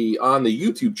going to be on the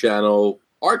YouTube channel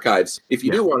archives. If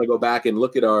you do want to go back and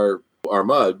look at our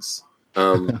mugs,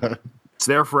 it's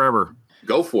there forever.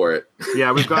 Go for it.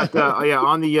 Yeah, we've got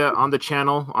on the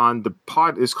channel on the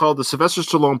pod. It's called the Sylvester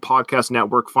Stallone Podcast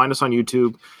Network. Find us on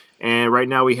YouTube, and right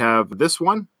now we have this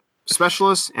one,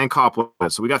 Specialist, and Copland.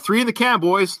 So we got 3 in the can,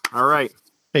 boys. All right.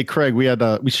 Hey, Craig, we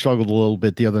struggled a little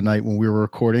bit the other night when we were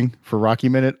recording for Rocky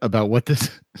Minute about what this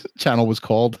channel was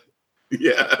called.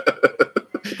 Yeah.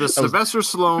 The Sylvester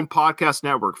Stallone Podcast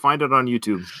Network. Find it on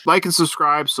YouTube. Like and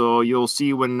subscribe so you'll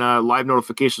see when live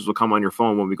notifications will come on your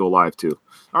phone when we go live too.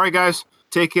 All right, guys.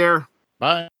 Take care.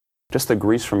 Bye. Just the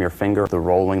grease from your finger, the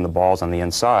rolling the balls on the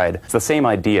inside. It's the same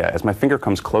idea. As my finger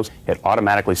comes close, it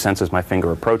automatically senses my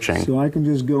finger approaching. So I can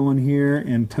just go in here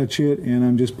and touch it, and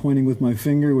I'm just pointing with my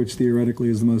finger, which theoretically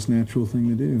is the most natural thing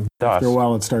to do. After a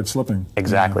while, it starts slipping.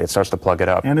 Exactly. It starts to plug it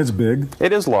up. And it's big.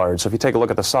 It is large. So if you take a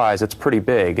look at the size, it's pretty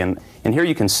big. And here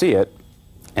you can see it.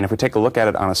 And if we take a look at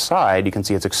it on a side, you can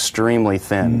see it's extremely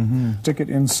thin. Stick it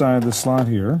inside the slot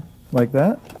here, like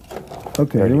that.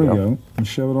 Okay, there we go. And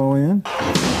shove it all in.